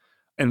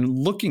 and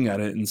looking at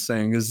it and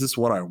saying, is this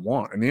what I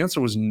want? And the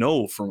answer was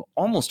no from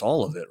almost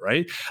all of it,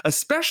 right?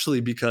 Especially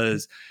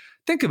because,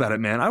 think about it,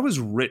 man, I was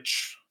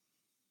rich.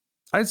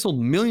 I had sold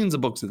millions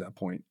of books at that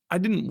point. I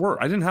didn't work.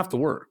 I didn't have to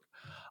work.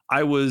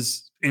 I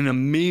was in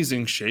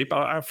amazing shape.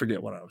 I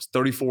forget what I was,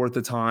 34 at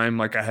the time.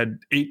 I had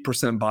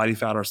 8% body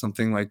fat or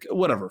something,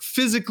 whatever.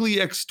 Physically,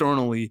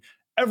 externally,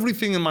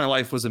 everything in my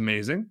life was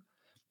amazing.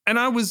 And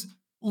I was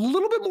a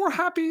little bit more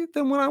happy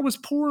than when I was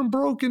poor and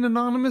broke and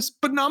anonymous,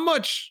 but not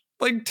much.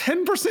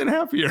 10%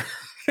 happier,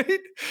 right?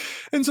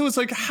 And so it's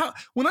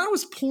when I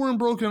was poor and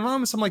broken and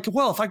anonymous, I'm like,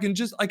 well, if I can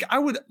just,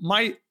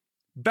 my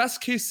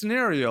best case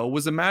scenario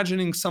was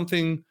imagining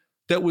something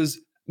that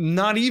was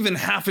not even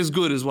half as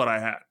good as what I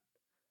had.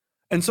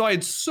 And so I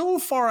had so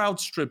far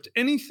outstripped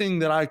anything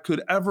that I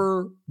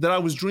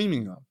was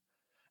dreaming of.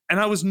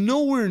 And I was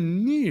nowhere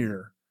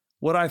near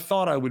what I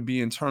thought I would be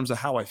in terms of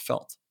how I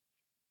felt.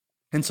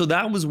 And so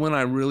that was when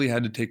I really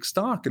had to take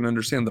stock and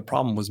understand the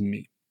problem was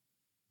me.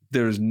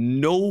 There is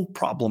no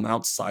problem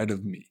outside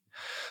of me.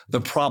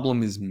 The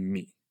problem is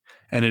me.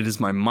 And it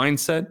is my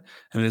mindset,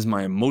 and it is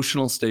my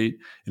emotional state.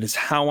 It is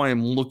how I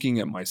am looking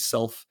at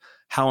myself,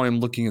 how I'm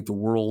looking at the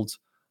world,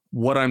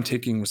 what I'm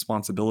taking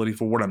responsibility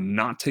for, what I'm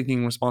not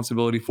taking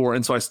responsibility for.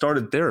 And so I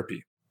started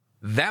therapy.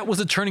 That was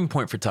a turning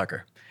point for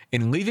Tucker.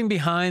 In leaving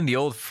behind the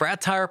old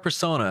frat tire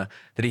persona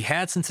that he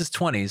had since his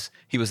 20s,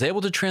 he was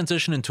able to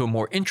transition into a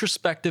more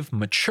introspective,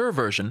 mature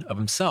version of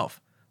himself.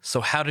 So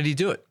how did he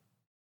do it?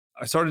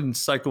 I started in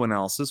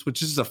psychoanalysis,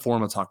 which is a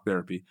form of talk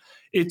therapy.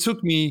 It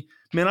took me,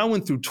 man, I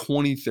went through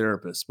 20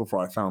 therapists before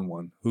I found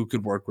one who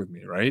could work with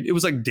me, right? It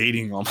was like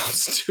dating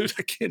almost, dude.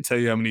 I can't tell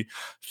you how many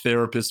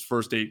therapist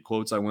first date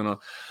quotes I went on.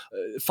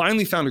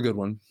 Finally found a good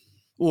one,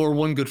 or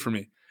one good for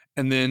me.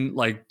 And then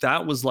like,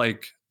 that was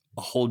like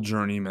a whole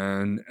journey,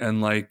 man.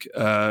 And like,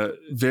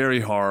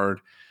 very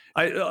hard.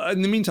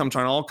 In the meantime, I'm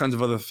trying all kinds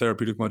of other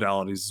therapeutic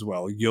modalities as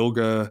well.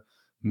 Yoga,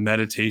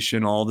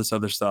 meditation, all this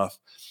other stuff.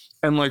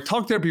 And like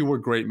talk therapy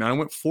worked great, man. I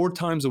went 4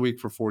 times a week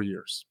for 4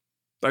 years.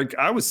 Like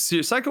I was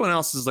serious.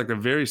 Psychoanalysis is like a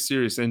very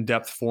serious,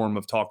 in-depth form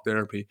of talk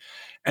therapy.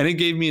 And it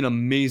gave me an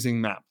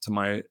amazing map to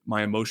my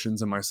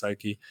emotions and my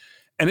psyche.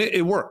 And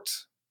it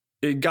worked.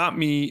 It helped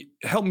me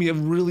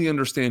really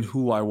understand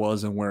who I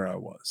was and where I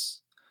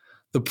was.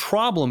 The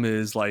problem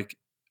is like,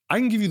 I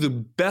can give you the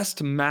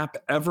best map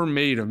ever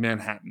made of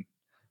Manhattan,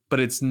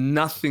 but it's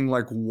nothing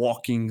like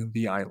walking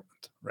the island.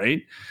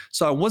 Right?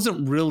 So I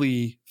wasn't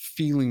really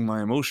feeling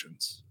my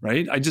emotions,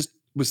 right? I just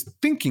was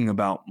thinking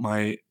about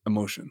my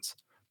emotions.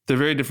 They're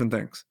very different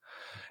things.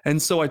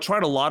 And so I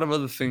tried a lot of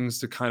other things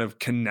to kind of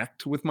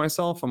connect with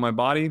myself and my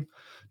body.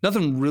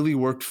 Nothing really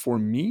worked for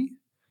me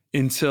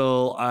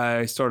until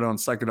I started on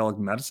psychedelic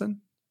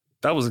medicine.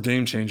 That was a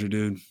game changer,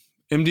 dude.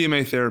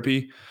 MDMA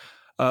therapy,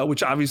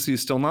 which obviously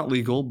is still not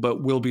legal,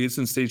 but will be. It's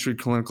in stage 3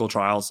 clinical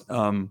trials.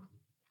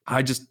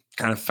 I just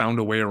kind of found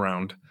a way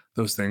around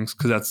those things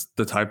because that's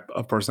the type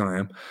of person I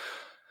am.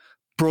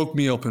 Broke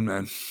me open,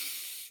 man.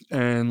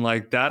 And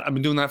like that, I've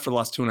been doing that for the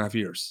last 2.5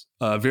 years.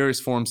 Various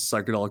forms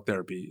of psychedelic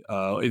therapy,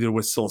 either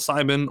with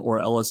psilocybin or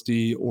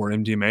LSD or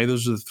MDMA.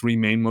 Those are the 3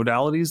 main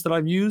modalities that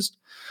I've used.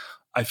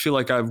 I feel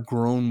like I've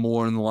grown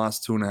more in the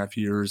last 2.5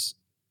 years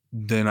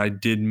than I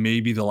did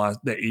maybe the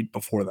 8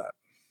 before that.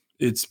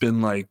 It's been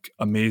like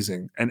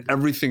amazing. And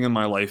everything in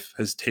my life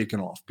has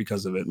taken off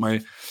because of it.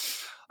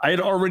 I had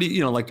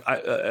already,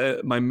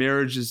 my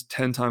marriage is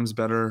 10 times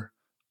better.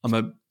 I'm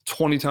a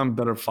 20 times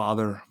better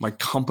father. My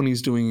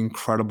company's doing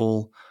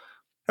incredible.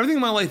 Everything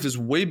in my life is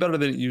way better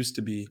than it used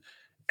to be.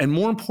 And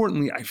more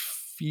importantly, I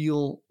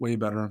feel way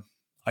better.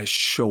 I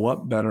show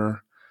up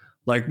better.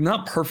 Like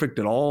not perfect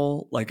at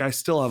all. Like I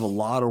still have a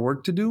lot of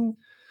work to do.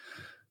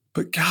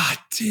 But God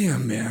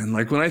damn, man.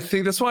 Like when I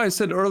think, that's why I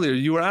said earlier,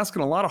 you were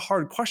asking a lot of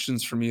hard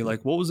questions for me.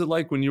 Like, what was it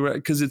like when you were,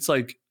 because it's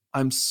like,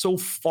 I'm so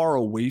far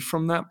away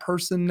from that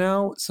person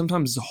now.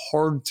 Sometimes it's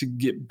hard to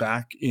get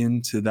back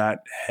into that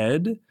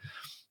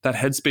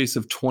headspace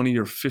of 20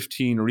 or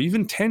 15 or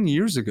even 10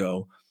 years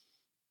ago.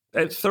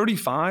 At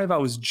 35, I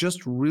was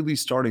just really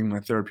starting my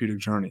therapeutic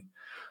journey.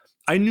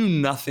 I knew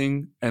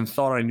nothing and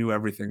thought I knew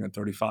everything at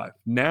 35.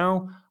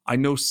 Now I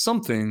know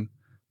something,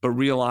 but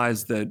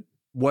realize that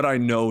what I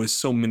know is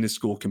so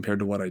minuscule compared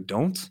to what I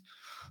don't,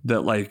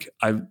 that like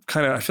I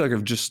feel like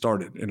I've just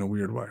started in a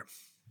weird way.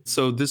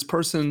 So this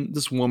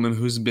woman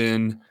who's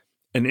been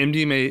an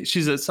MDMA,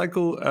 she's a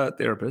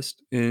psychotherapist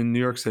in New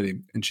York City,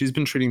 and she's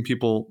been treating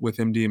people with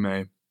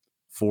MDMA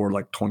for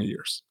like 20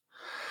 years.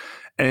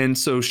 And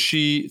so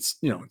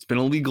it's been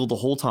illegal the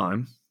whole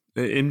time.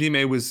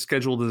 MDMA was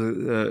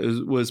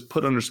was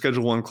put under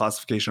Schedule 1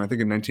 classification, I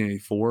think in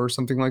 1984 or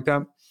something like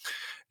that.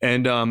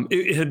 And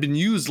it had been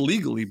used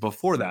legally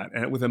before that,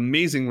 and with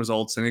amazing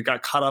results. And it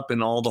got caught up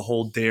in all the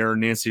whole DARE,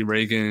 Nancy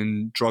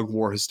Reagan, drug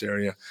war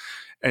hysteria.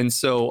 And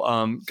so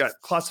got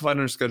classified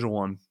under Schedule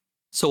 1.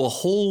 So a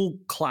whole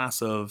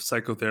class of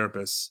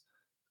psychotherapists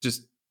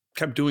just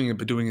kept doing it,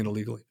 but doing it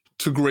illegally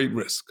at great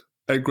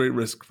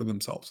risk for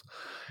themselves.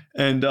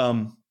 And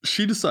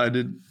she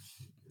decided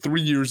 3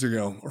 years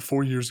ago or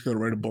 4 years ago to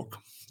write a book.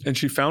 And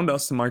she found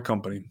us in my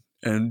company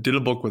and did a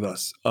book with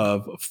us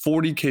of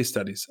 40 case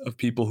studies of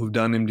people who've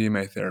done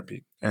MDMA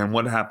therapy and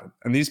what happened.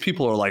 And these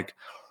people are like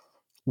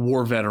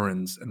war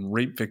veterans and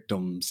rape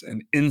victims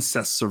and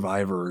incest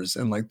survivors.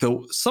 And like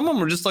some of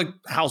them are just like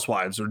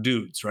housewives or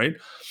dudes, right?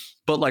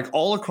 But like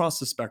all across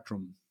the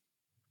spectrum.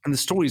 And the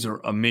stories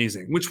are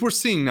amazing, which we're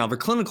seeing now. The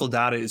clinical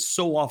data is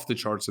so off the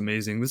charts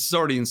amazing. This is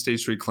already in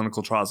stage 3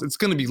 clinical trials. It's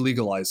going to be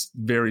legalized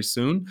very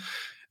soon.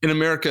 In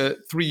America,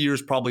 3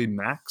 years probably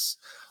max.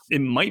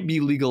 It might be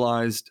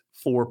legalized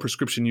for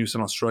prescription use in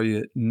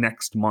Australia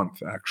next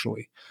month,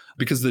 actually,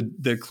 because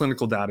the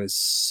clinical data is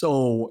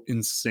so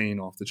insane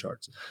off the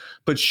charts.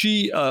 But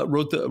she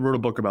wrote a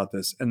book about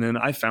this, and then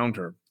I found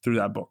her through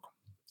that book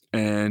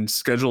and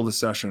scheduled a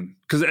session.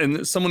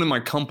 And someone in my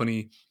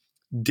company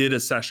did a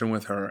session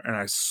with her, and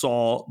I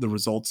saw the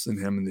results in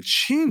him and the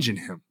change in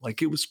him.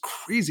 Like, it was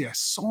crazy. I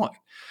saw it.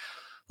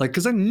 Like,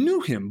 because I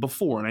knew him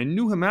before and I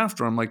knew him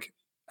after. I'm like,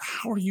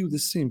 how are you the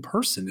same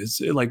person?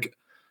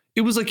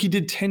 It was like he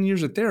did 10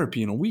 years of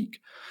therapy in a week.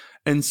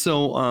 And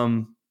so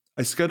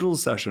I scheduled a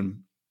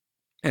session,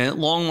 and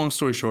long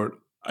story short,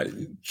 I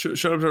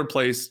showed up to her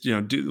place,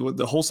 do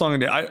the whole song a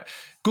day.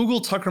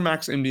 Google Tucker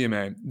Max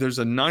MDMA. There's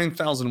a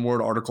 9,000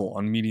 word article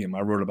on Medium.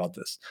 I wrote about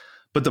this.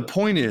 But the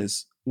point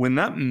is, when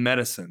that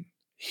medicine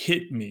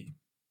hit me,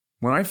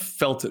 when I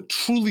felt it,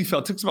 truly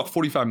felt, it takes about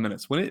 45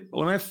 minutes. When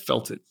I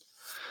felt it,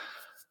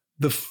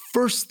 the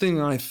first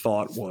thing I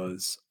thought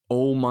was,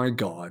 oh my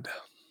God,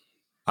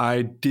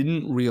 I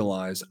didn't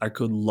realize I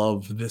could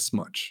love this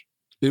much.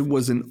 It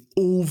was an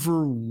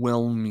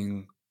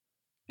overwhelming,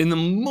 in the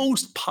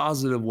most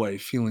positive way,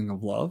 feeling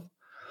of love.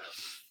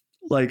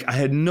 Like I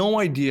had no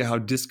idea how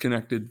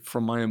disconnected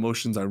from my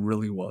emotions I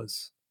really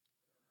was.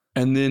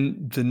 And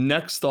then the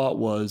next thought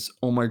was,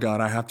 oh my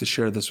God, I have to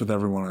share this with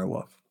everyone I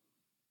love.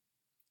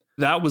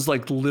 That was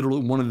like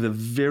literally one of the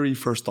very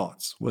first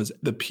thoughts was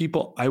the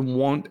people, I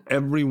want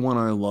everyone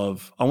I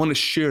love. I want to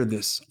share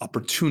this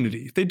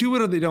opportunity. If they do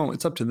it or they don't,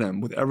 it's up to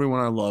them, with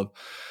everyone I love,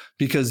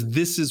 because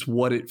this is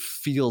what it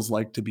feels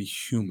like to be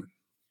human.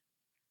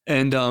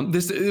 And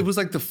it was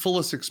like the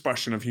fullest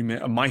expression of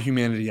my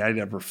humanity I'd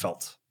ever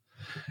felt.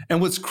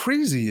 And what's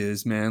crazy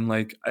is, man,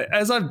 like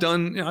as I've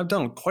done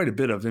quite a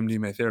bit of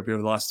MDMA therapy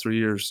over the last 3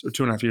 years or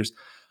 2.5 years.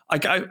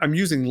 I'm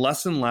using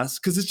less and less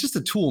because it's just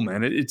a tool,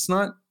 man.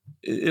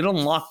 It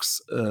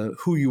unlocks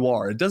who you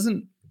are. It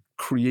doesn't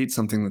create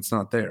something that's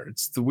not there.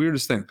 It's the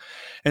weirdest thing.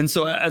 And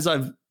so as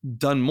I've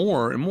done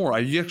more and more, I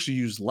actually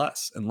use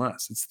less and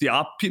less. It's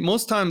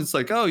most times it's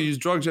like, oh, use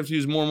drugs, you have to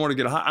use more and more to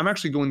get a high. I'm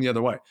actually going the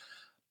other way.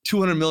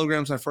 200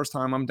 milligrams my first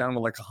time, I'm down to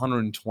like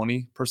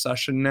 120 per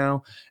session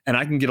now. And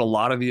I can get a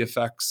lot of the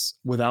effects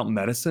without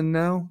medicine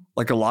now,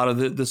 like a lot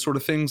of the sort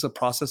of things, the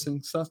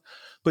processing stuff.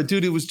 But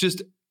dude, it was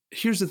just,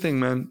 here's the thing,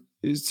 man,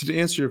 is to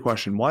answer your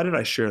question, why did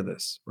I share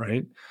this,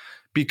 right?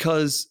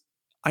 Because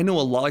I know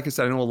a lot, like I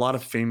said, I know a lot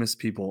of famous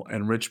people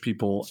and rich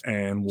people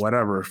and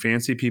whatever,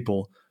 fancy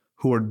people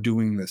who are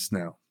doing this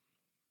now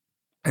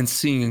and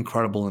seeing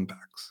incredible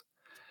impacts.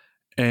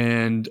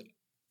 And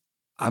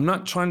I'm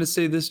not trying to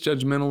say this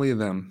judgmentally of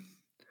them.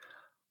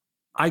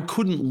 I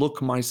couldn't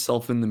look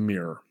myself in the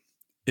mirror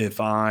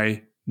if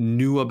I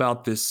knew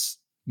about this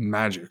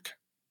magic.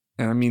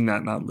 And I mean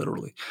that not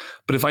literally,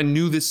 but if I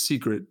knew this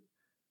secret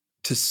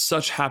to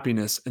such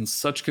happiness and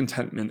such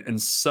contentment and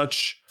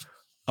such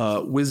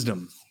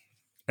wisdom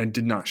and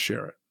did not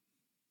share it.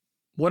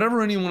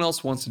 Whatever anyone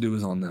else wants to do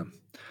is on them.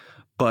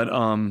 But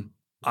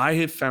I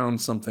had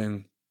found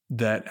something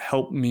that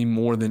helped me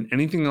more than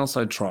anything else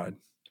I'd tried.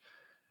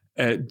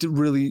 To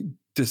really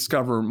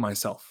discover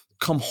myself,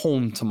 come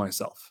home to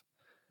myself.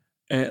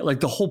 And like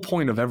the whole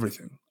point of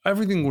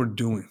everything we're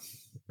doing,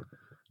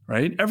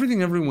 right?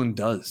 Everything everyone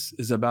does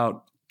is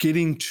about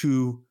getting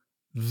to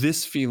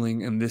this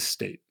feeling and this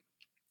state,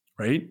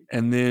 right?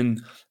 And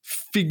then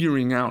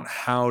figuring out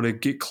how to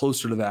get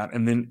closer to that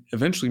and then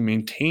eventually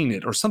maintain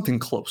it or something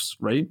close,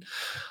 right?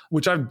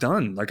 Which I've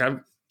done, like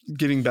I'm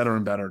getting better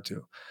and better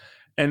too.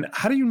 And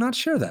how do you not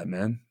share that,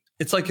 man?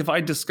 It's like if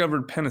I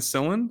discovered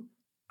penicillin,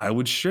 I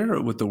would share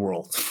it with the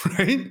world,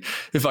 right?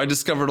 If I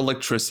discovered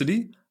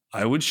electricity,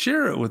 I would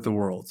share it with the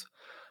world.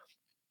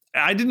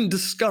 I didn't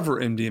discover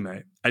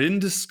MDMA. I didn't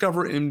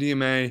discover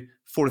MDMA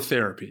for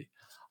therapy.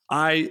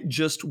 I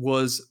just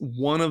was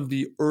one of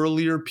the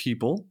earlier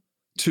people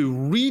to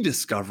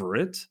rediscover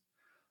it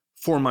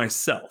for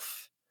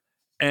myself.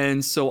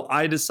 And so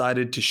I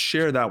decided to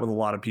share that with a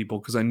lot of people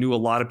because I knew a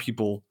lot of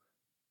people,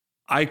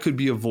 I could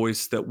be a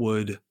voice that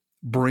would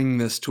bring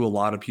this to a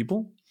lot of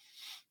people.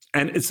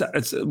 And it's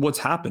what's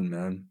happened,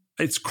 man.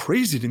 It's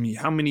crazy to me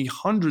how many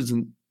hundreds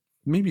and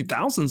maybe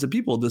thousands of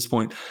people at this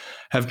point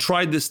have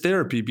tried this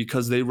therapy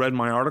because they read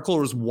my article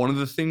or was one of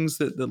the things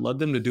that led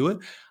them to do it.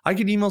 I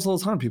get emails all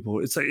the time, people.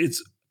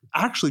 It's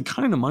actually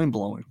kind of mind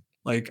blowing.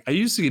 Like I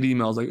used to get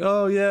emails like,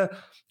 oh yeah,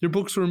 your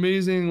books were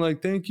amazing.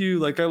 Like, thank you.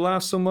 Like I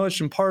laughed so much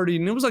and partied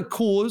and it was like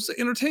cool. It was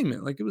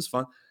entertainment. Like it was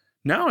fun.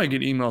 Now I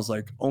get emails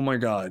like, oh my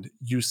God,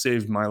 you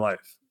saved my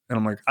life. And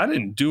I'm like, I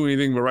didn't do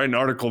anything but write an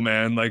article,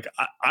 man. Like,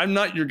 I'm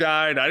not your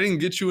guide. I didn't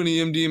get you any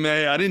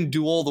MDMA. I didn't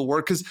do all the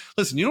work. Because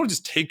listen, you don't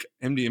just take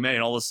MDMA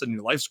and all of a sudden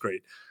your life's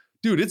great.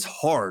 Dude, it's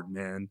hard,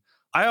 man.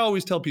 I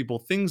always tell people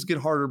things get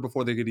harder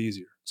before they get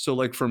easier. So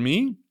like for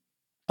me,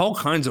 all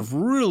kinds of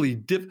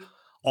really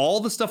all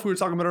the stuff we were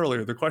talking about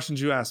earlier, the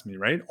questions you asked me,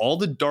 right? All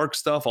the dark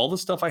stuff, all the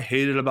stuff I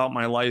hated about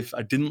my life,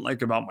 I didn't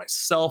like about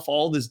myself,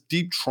 all this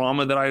deep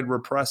trauma that I had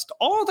repressed,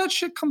 all that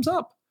shit comes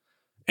up.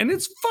 And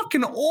it's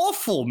fucking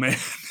awful, man.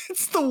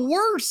 It's the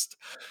worst.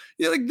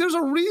 Yeah, like there's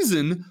a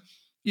reason,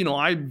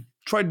 I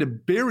tried to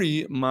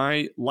bury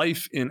my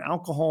life in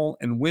alcohol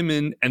and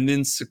women and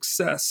then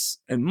success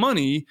and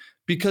money,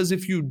 because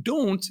if you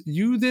don't,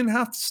 you then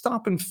have to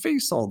stop and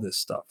face all this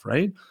stuff,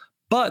 right?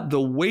 But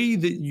the way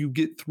that you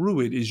get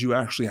through it is you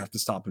actually have to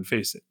stop and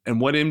face it.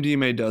 And what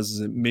MDMA does is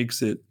it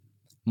makes it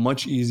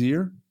much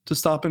easier to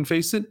stop and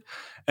face it.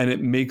 And it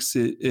makes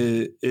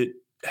it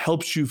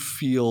helps you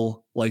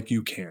feel like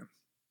you can.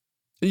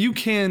 You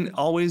can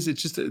always,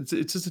 it's just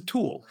a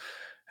tool.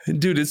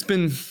 Dude, it's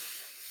been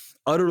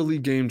utterly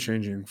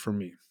game-changing for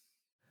me.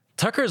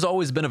 Tucker has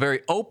always been a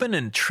very open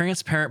and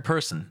transparent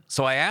person,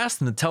 so I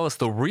asked him to tell us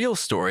the real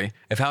story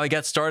of how he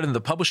got started in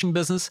the publishing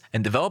business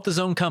and developed his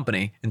own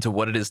company into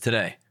what it is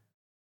today.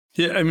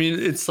 Yeah, I mean,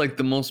 it's like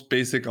the most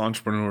basic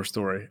entrepreneur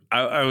story.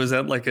 I was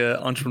at like an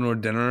entrepreneur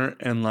dinner,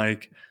 and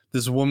like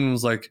this woman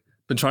was like,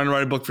 been trying to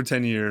write a book for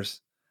 10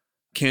 years,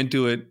 can't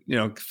do it,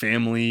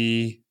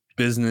 family,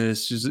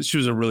 business. She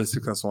was a really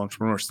successful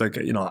entrepreneur. She's like,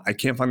 I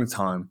can't find the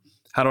time.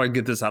 How do I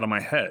get this out of my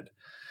head?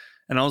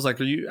 And I was like,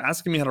 are you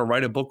asking me how to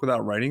write a book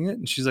without writing it?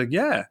 And she's like,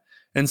 yeah.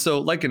 And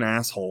so like an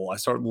asshole, I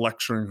start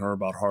lecturing her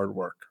about hard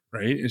work,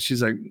 right? And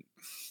she's like,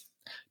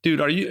 dude,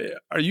 are you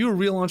a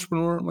real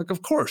entrepreneur? I'm like,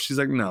 of course. She's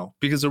like, no,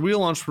 because a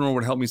real entrepreneur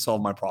would help me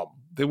solve my problem.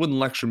 They wouldn't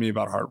lecture me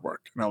about hard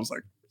work. And I was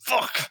like,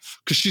 fuck,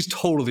 because she's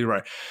totally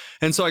right.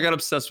 And so I got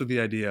obsessed with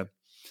the idea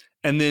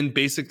and then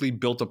basically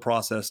built a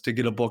process to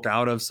get a book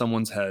out of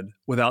someone's head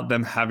without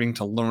them having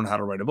to learn how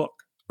to write a book,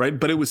 right?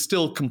 But it was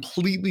still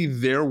completely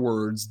their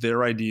words,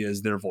 their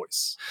ideas, their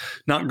voice,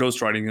 not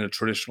ghostwriting in a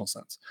traditional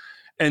sense.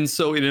 And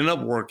so it ended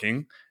up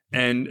working,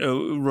 and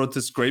wrote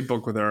this great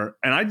book with her.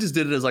 And I just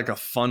did it as like a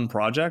fun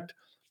project,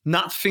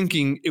 not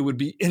thinking it would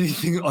be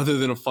anything other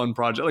than a fun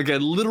project. Like I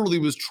literally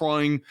was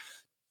trying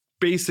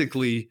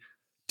basically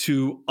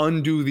to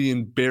undo the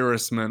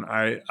embarrassment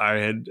I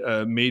had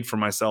made for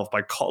myself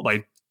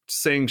by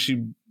saying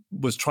she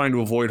was trying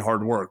to avoid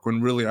hard work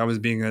when really I was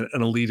being an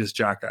elitist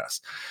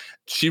jackass.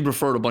 She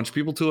referred a bunch of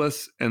people to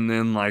us. And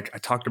then like I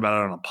talked about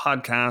it on a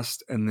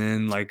podcast. And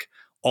then like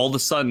all of a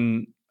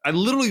sudden I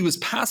literally was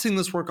passing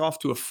this work off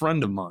to a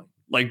friend of mine,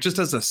 like just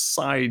as a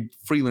side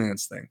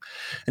freelance thing.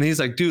 And he's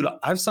like, dude,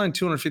 I've signed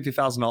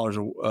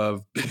 $250,000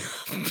 of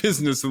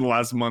business in the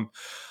last month.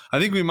 I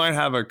think we might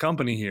have a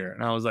company here.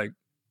 And I was like,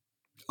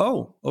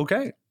 oh,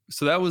 okay.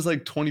 So that was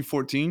like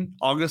 2014,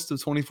 August of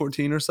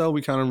 2014 or so.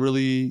 We kind of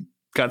really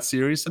got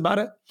serious about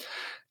it.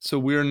 So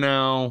we're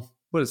now,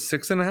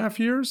 6.5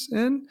 years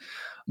in?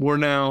 We're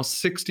now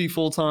 60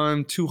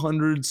 full-time,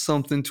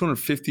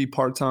 250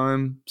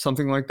 part-time,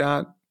 something like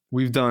that.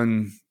 We've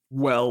done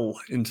well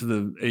into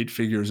the 8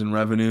 figures in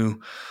revenue.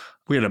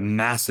 We had a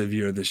massive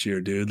year this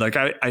year, dude. Like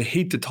I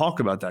hate to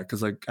talk about that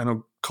because like I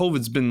know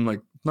COVID's been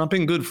like not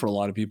been good for a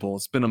lot of people.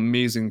 It's been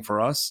amazing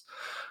for us.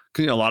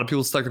 A lot of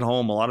people stuck at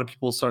home. A lot of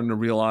people starting to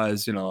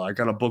realize, I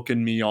got a book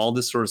in me, all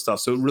this sort of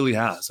stuff. So it really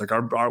has. Like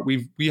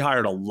we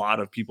hired a lot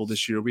of people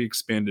this year. We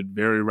expanded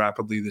very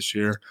rapidly this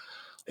year.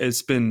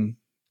 It's been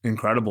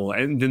incredible.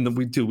 And then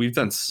we've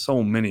done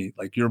so many.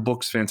 Like your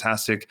book's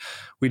fantastic.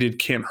 We did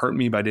Can't Hurt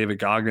Me by David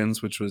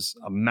Goggins, which was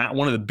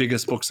one of the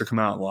biggest books to come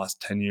out in the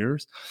last 10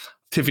 years.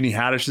 Tiffany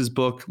Haddish's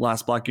book,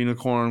 Last Black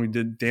Unicorn. We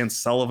did Dan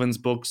Sullivan's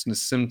books,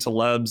 Nassim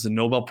Taleb's, the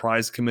Nobel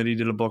Prize Committee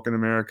did a book in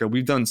America.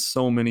 We've done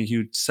so many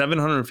huge,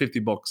 750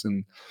 books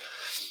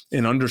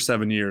in under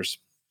 7 years.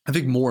 I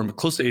think more,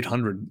 close to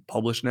 800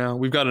 published now.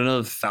 We've got another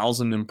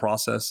 1,000 in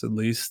process at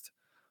least.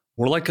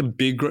 We're like a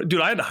big,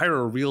 dude, I had to hire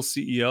a real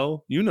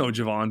CEO. You know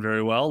Javon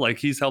very well. Like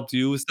he's helped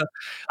you with stuff.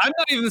 I'm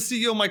not even the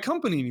CEO of my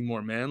company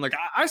anymore, man. Like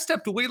I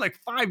stepped away like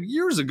 5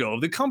 years ago.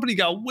 The company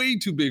got way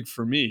too big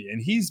for me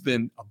and he's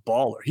been a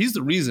baller. He's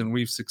the reason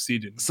we've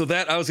succeeded. So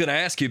that I was going to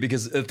ask you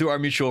because through our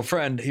mutual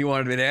friend, he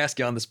wanted me to ask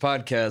you on this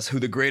podcast who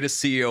the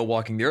greatest CEO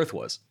walking the earth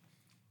was.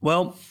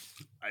 Well,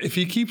 if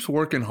he keeps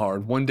working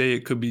hard, one day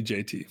it could be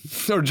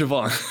JT or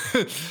Javon.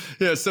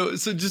 Yeah. So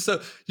just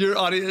so your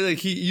audience, like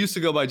he used to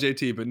go by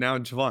JT, but now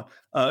Javon.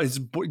 His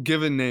born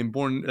name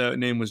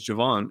was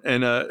Javon,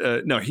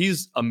 and no,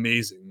 he's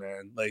amazing,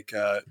 man. Like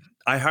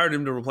I hired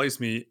him to replace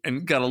me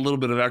and got a little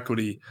bit of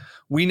equity.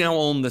 We now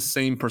own the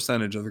same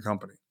percentage of the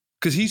company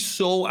because he's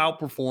so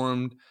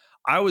outperformed.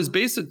 I was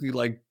basically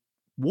like,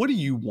 "What do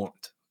you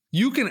want?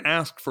 You can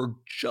ask for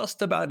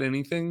just about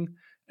anything,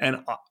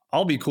 and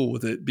I'll be cool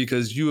with it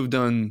because you have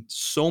done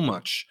so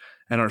much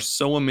and are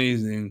so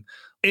amazing.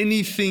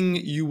 Anything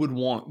you would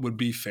want would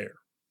be fair."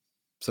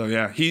 So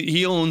yeah,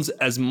 he owns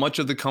as much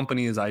of the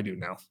company as I do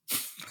now.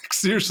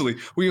 Seriously,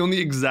 we own the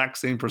exact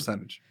same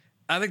percentage.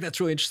 I think that's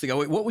really interesting.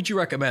 What would you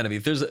recommend? I mean,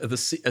 if there's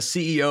a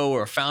CEO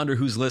or a founder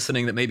who's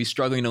listening that may be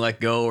struggling to let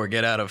go or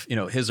get out of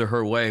his or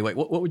her way, like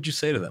what would you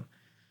say to them?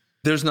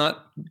 There's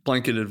not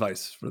blanket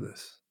advice for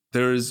this.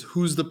 There is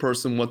who's the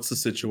person, what's the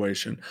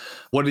situation,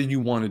 what do you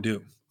want to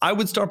do? I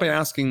would start by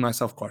asking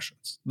myself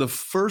questions. The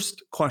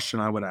first question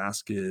I would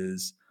ask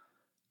is,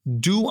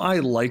 do I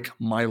like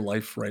my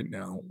life right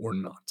now or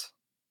not?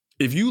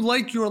 If you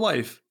like your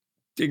life,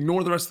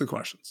 ignore the rest of the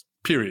questions,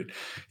 period.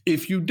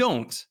 If you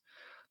don't,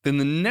 then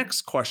the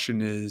next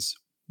question is,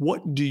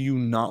 what do you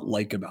not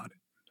like about it,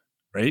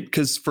 right?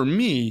 Because for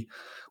me,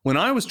 when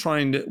I was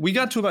we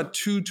got to about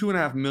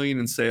 2.5 million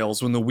in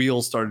sales when the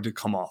wheels started to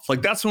come off.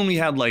 Like that's when we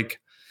had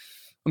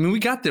we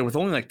got there with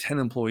only like 10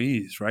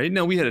 employees, right?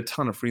 Now we had a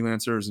ton of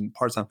freelancers and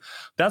part-time.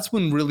 That's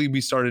when really we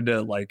started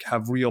to like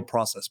have real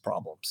process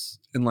problems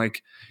and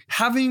like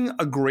having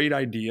a great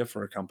idea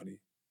for a company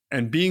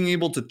and being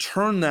able to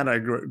turn that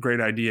great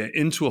idea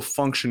into a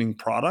functioning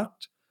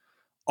product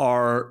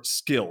are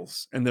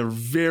skills, and they're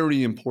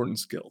very important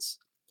skills,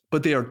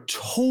 but they are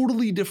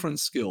totally different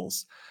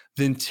skills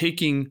than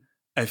taking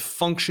a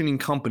functioning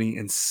company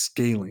and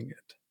scaling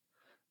it.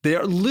 They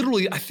are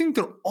literally, I think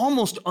they're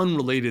almost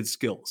unrelated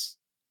skills.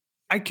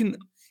 I can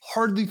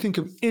hardly think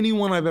of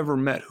anyone I've ever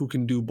met who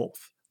can do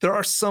both. There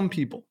are some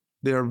people,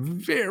 they are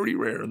very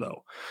rare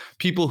though,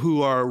 people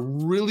who are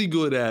really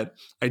good at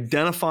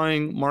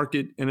identifying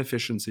market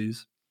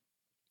inefficiencies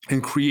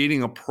and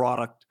creating a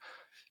product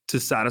to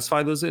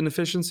satisfy those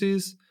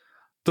inefficiencies.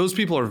 Those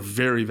people are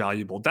very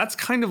valuable. That's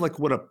kind of like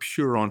what a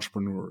pure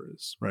entrepreneur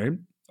is, right?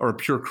 Or a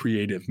pure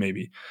creative,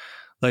 maybe.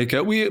 Like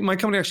my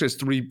company actually has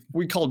three,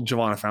 we call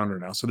Javon a founder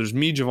now. So there's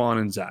me, Javon,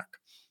 and Zach.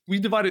 We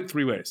divide it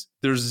 3 ways.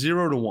 There's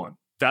 0 to 1.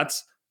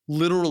 That's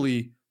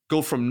literally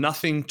go from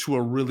nothing to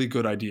a really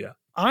good idea.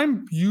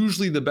 I'm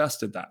usually the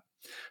best at that.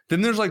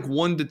 Then there's like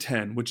 1 to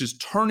 10, which is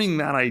turning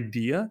that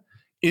idea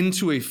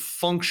into a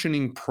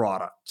functioning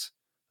product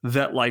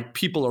that like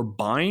people are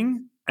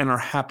buying and are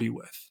happy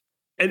with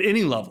at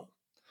any level.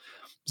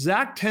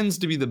 Zach tends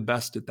to be the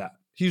best at that.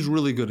 He's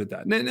really good at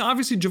that. And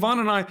obviously, Javon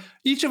and I,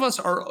 each of us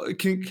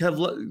can have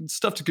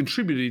stuff to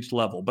contribute at each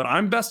level, but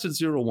I'm best at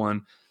 0 to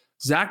 1.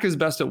 Zach is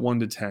best at 1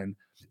 to 10.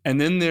 And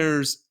then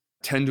there's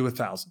 10 to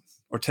 1,000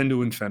 or 10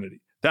 to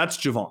infinity. That's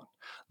Javon.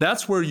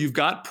 That's where you've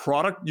got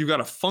product, you've got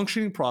a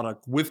functioning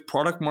product with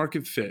product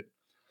market fit.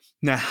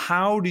 Now,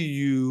 how do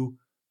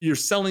you're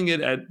selling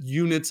it at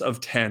units of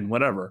 10,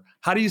 whatever.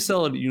 How do you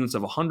sell it at units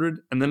of 100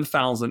 and then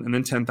 1,000 and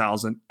then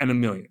 10,000 and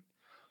 1,000,000?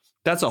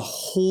 That's a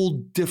whole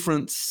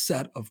different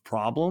set of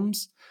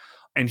problems.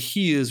 And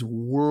he is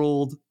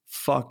world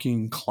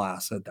fucking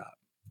class at that.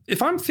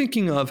 If I'm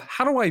thinking of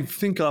how do I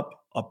think up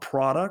a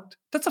product,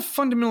 that's a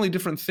fundamentally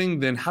different thing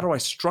than how do I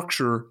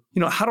structure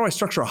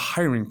a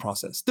hiring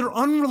process? They're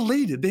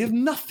unrelated. They have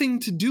nothing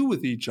to do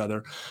with each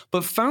other.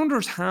 But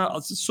founders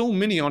have, so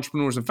many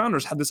entrepreneurs and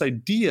founders have this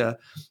idea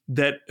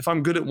that if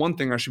I'm good at one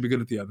thing, I should be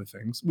good at the other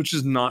things, which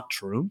is not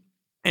true.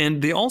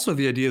 And they also have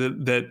the idea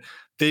that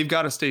they've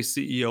got to stay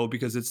CEO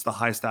because it's the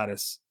high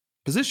status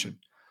position.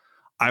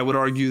 I would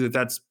argue that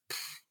that's,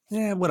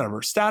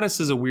 whatever. Status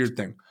is a weird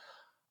thing.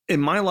 In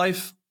my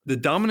life, the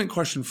dominant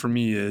question for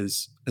me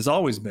has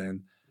always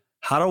been,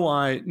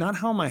 not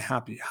how am I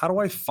happy? How do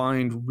I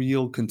find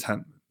real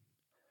contentment?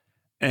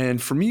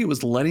 And for me, it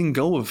was letting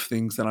go of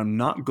things that I'm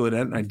not good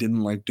at and I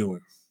didn't like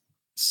doing.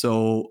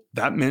 So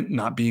that meant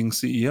not being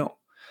CEO.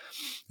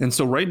 And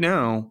so right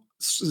now,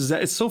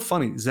 it's so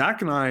funny.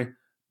 Zach and I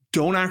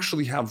don't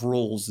actually have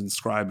roles in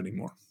Scribe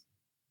anymore.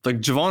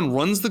 Like Javon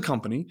runs the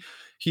company.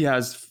 He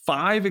has a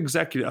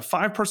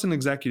 5-person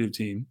executive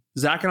team.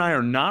 Zach and I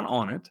are not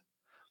on it,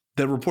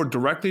 that report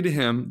directly to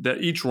him,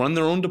 that each run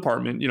their own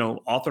department,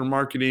 author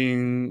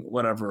marketing,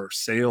 whatever,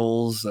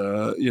 sales,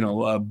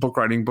 book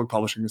writing, book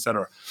publishing,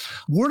 etc.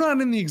 We're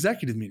not in the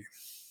executive meeting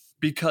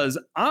because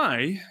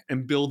I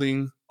am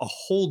building a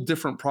whole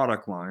different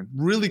product line.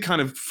 Really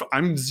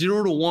I'm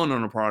 0 to 1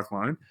 on a product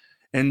line.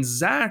 And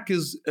Zach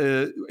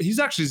he's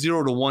actually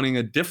 0 to 1ing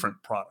a different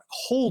product,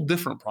 whole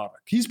different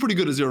product. He's pretty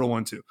good at 0 to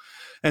 1 too.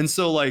 And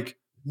so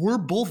we're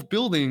both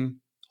building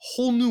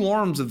whole new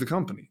arms of the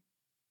company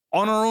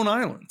on our own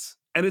islands.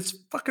 And it's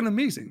fucking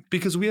amazing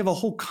because we have a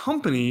whole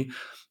company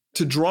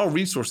to draw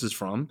resources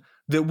from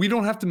that we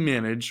don't have to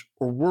manage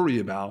or worry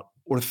about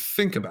or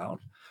think about.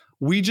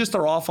 We just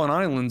are off on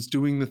islands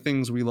doing the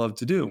things we love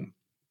to do.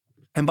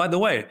 And by the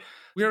way,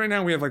 we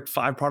have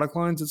 5 product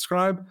lines at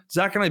Scribe.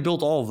 Zach and I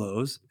built all of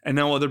those, and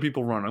now other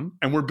people run them,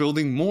 and we're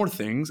building more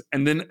things.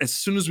 And then as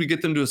soon as we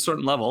get them to a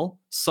certain level,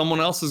 someone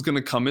else is going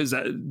to come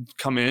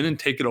in and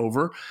take it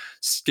over,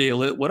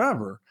 scale it,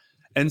 whatever.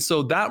 And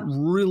so that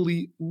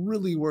really,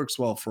 really works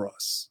well for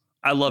us.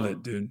 I love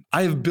it, dude.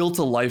 I have built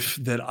a life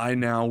that I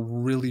now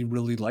really,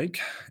 really like,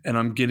 and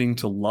I'm getting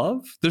to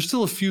love. There's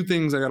still a few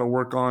things I got to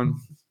work on,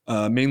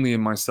 mainly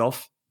in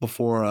myself,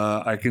 before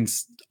I can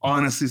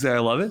honestly say I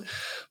love it.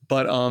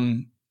 But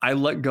I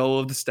let go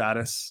of the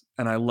status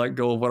and I let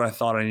go of what I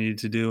thought I needed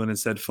to do and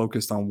instead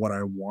focused on what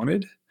I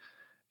wanted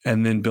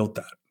and then built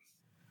that.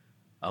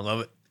 I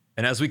love it.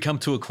 And as we come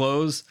to a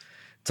close,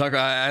 Tucker,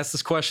 I ask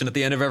this question at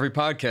the end of every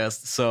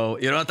podcast, so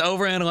you don't have to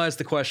overanalyze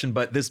the question,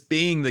 but this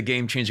being the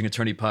Game Changing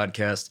Attorney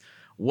podcast,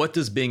 what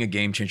does being a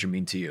game changer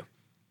mean to you?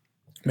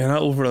 Man, I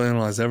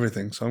overanalyze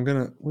everything. So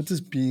what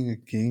does being a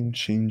game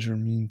changer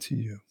mean to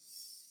you?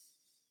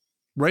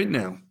 Right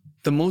now,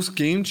 the most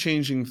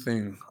game-changing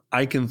thing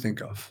I can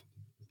think of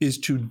is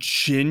to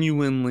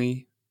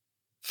genuinely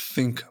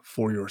think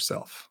for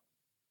yourself.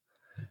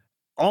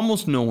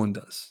 Almost no one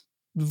does.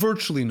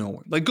 Virtually no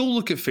one. Go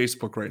look at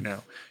Facebook right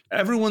now.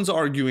 Everyone's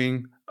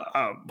arguing,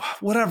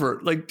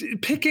 whatever.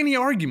 Pick any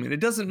argument. It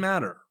doesn't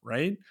matter,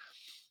 right?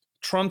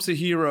 Trump's a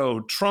hero.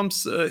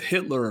 Trump's a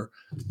Hitler.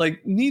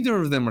 Neither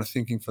of them are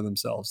thinking for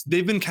themselves.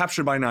 They've been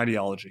captured by an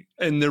ideology,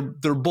 and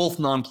they're both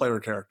non-player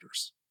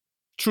characters.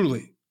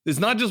 Truly. It's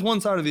not just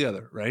one side or the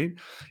other, right?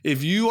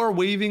 If you are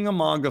waving a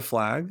MAGA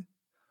flag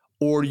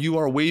or you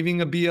are waving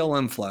a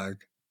BLM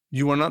flag,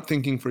 you are not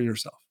thinking for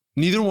yourself.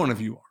 Neither one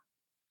of you are,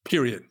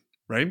 period,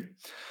 right?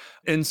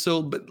 And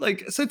so,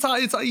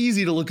 it's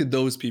easy to look at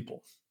those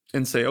people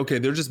and say, okay,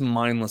 they're just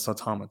mindless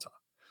automata.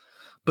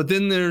 But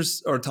then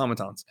there's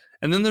automatons.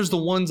 And then there's the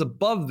ones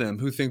above them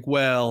who think,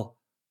 well,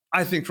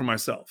 I think for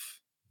myself.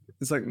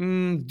 It's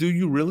do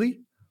you really?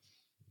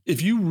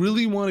 If you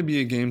really want to be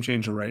a game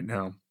changer right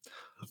now,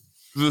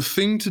 the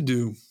thing to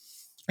do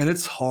and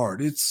it's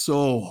hard, it's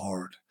so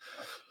hard,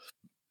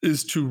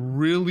 is to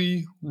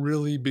really,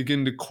 really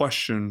begin to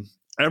question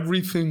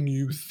everything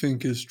you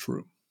think is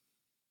true.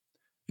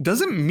 It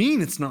doesn't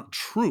mean it's not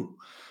true,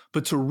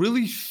 but to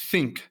really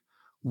think,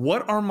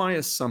 what are my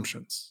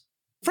assumptions?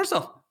 First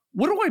off,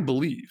 what do I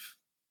believe?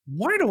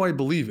 Why do I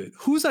believe it?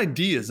 Whose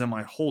ideas am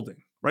I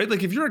holding, right?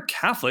 Like if you're a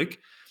Catholic,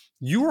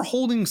 you are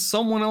holding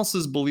someone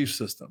else's belief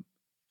system.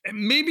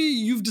 And maybe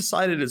you've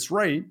decided it's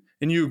right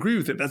and you agree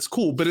with it. That's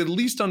cool, but at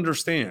least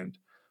understand,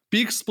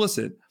 be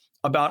explicit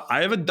about,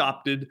 I have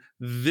adopted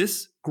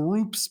this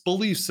group's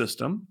belief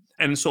system.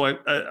 And so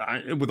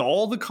I with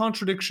all the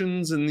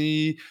contradictions and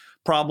the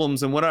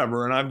problems and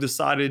whatever, and I've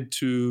decided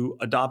to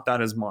adopt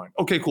that as mine.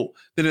 Okay, cool.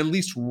 Then at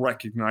least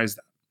recognize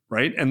that,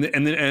 right? And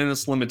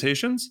its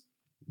limitations.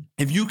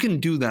 If you can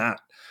do that,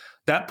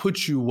 that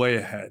puts you way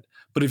ahead.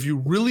 But if you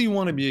really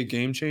want to be a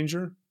game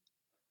changer,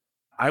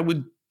 I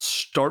would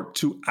start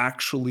to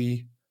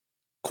actually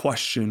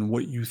question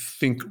what you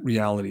think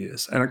reality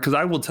is. And because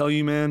I will tell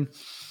you, man,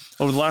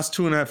 over the last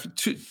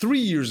 3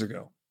 years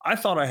ago, I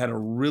thought I had a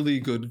really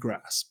good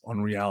grasp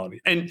on reality.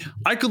 And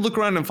I could look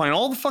around and find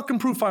all the fucking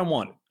proof I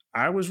wanted.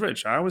 I was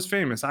rich. I was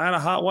famous. I had a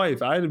hot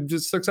wife. I had a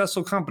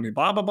successful company,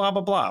 blah, blah, blah,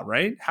 blah, blah,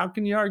 right? How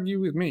can you argue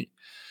with me?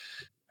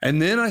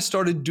 And then I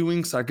started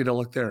doing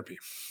psychedelic therapy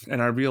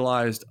and I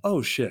realized,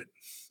 oh shit,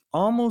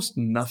 almost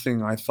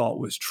nothing I thought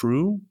was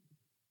true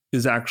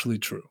is actually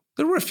true.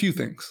 There were a few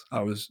things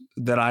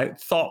that I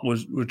thought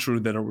were true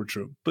that were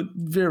true, but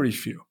very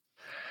few.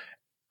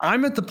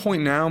 I'm at the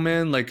point now,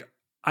 man, like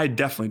I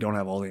definitely don't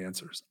have all the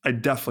answers. I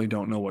definitely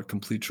don't know what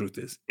complete truth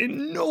is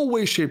in no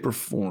way, shape, or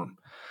form.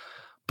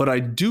 But I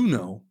do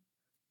know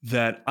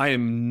that I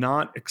am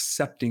not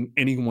accepting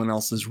anyone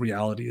else's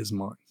reality as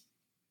mine.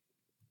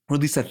 Or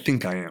at least I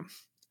think I am.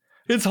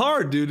 It's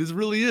hard, dude. It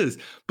really is.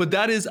 But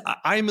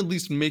I'm at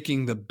least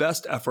making the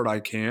best effort I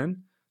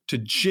can to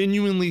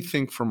genuinely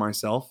think for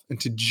myself and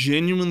to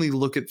genuinely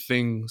look at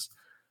things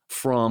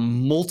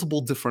from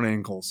multiple different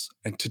angles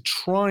and to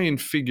try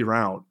and figure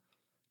out,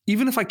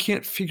 even if I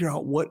can't figure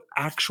out what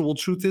actual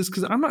truth is,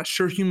 because I'm not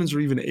sure humans are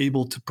even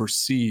able to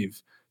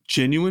perceive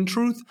genuine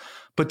truth,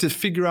 but to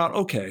figure out,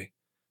 okay,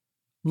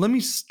 let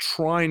me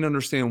try and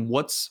understand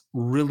what's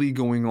really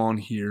going on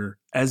here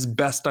as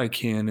best I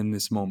can in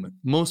this moment.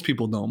 Most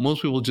people don't.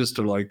 Most people just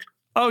are like,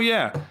 oh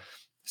yeah,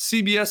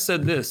 CBS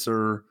said this,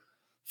 or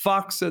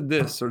Fox said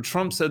this, or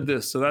Trump said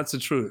this, so that's the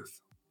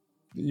truth.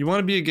 You want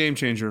to be a game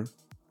changer,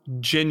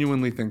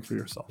 genuinely think for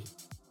yourself.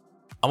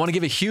 I want to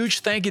give a huge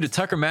thank you to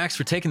Tucker Max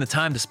for taking the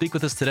time to speak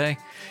with us today.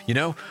 You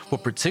know,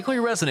 what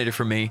particularly resonated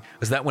for me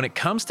was that when it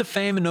comes to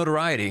fame and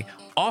notoriety,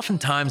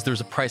 oftentimes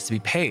there's a price to be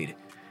paid.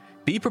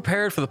 Be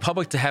prepared for the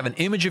public to have an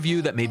image of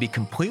you that may be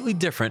completely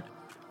different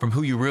from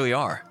who you really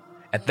are.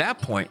 At that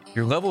point,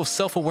 your level of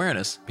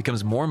self-awareness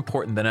becomes more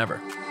important than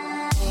ever.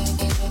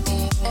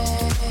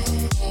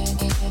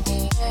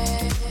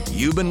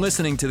 You've been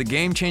listening to the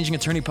Game Changing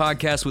Attorney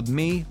Podcast with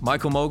me,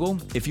 Michael Mogul.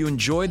 If you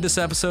enjoyed this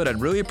episode, I'd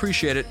really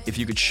appreciate it if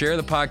you could share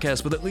the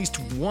podcast with at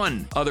least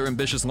one other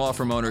ambitious law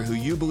firm owner who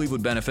you believe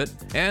would benefit.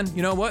 And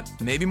you know what?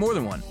 Maybe more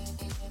than one.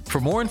 For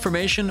more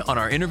information on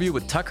our interview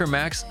with Tucker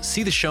Max,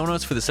 see the show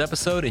notes for this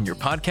episode in your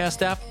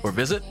podcast app or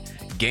visit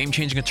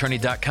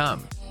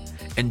GameChangingAttorney.com.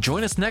 And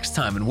join us next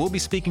time, and we'll be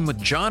speaking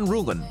with John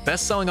Ruhlin,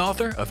 best-selling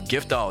author of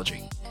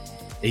Giftology.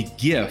 A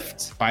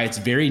gift, by its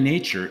very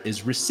nature,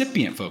 is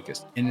recipient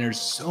focused. And there's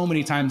so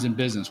many times in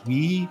business,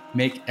 we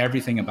make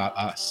everything about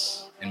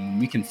us. And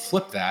we can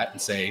flip that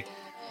and say,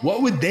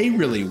 what would they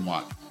really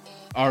want?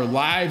 Our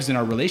lives and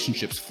our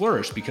relationships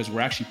flourish because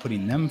we're actually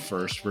putting them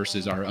first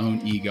versus our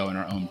own ego and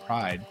our own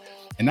pride.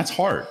 And that's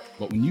hard.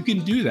 But when you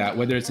can do that,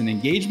 whether it's an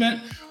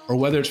engagement or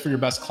whether it's for your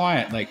best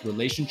client, like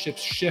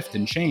relationships shift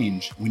and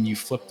change when you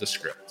flip the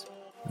script.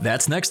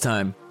 That's next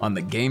time on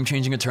the Game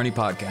Changing Attorney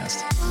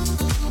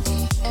Podcast.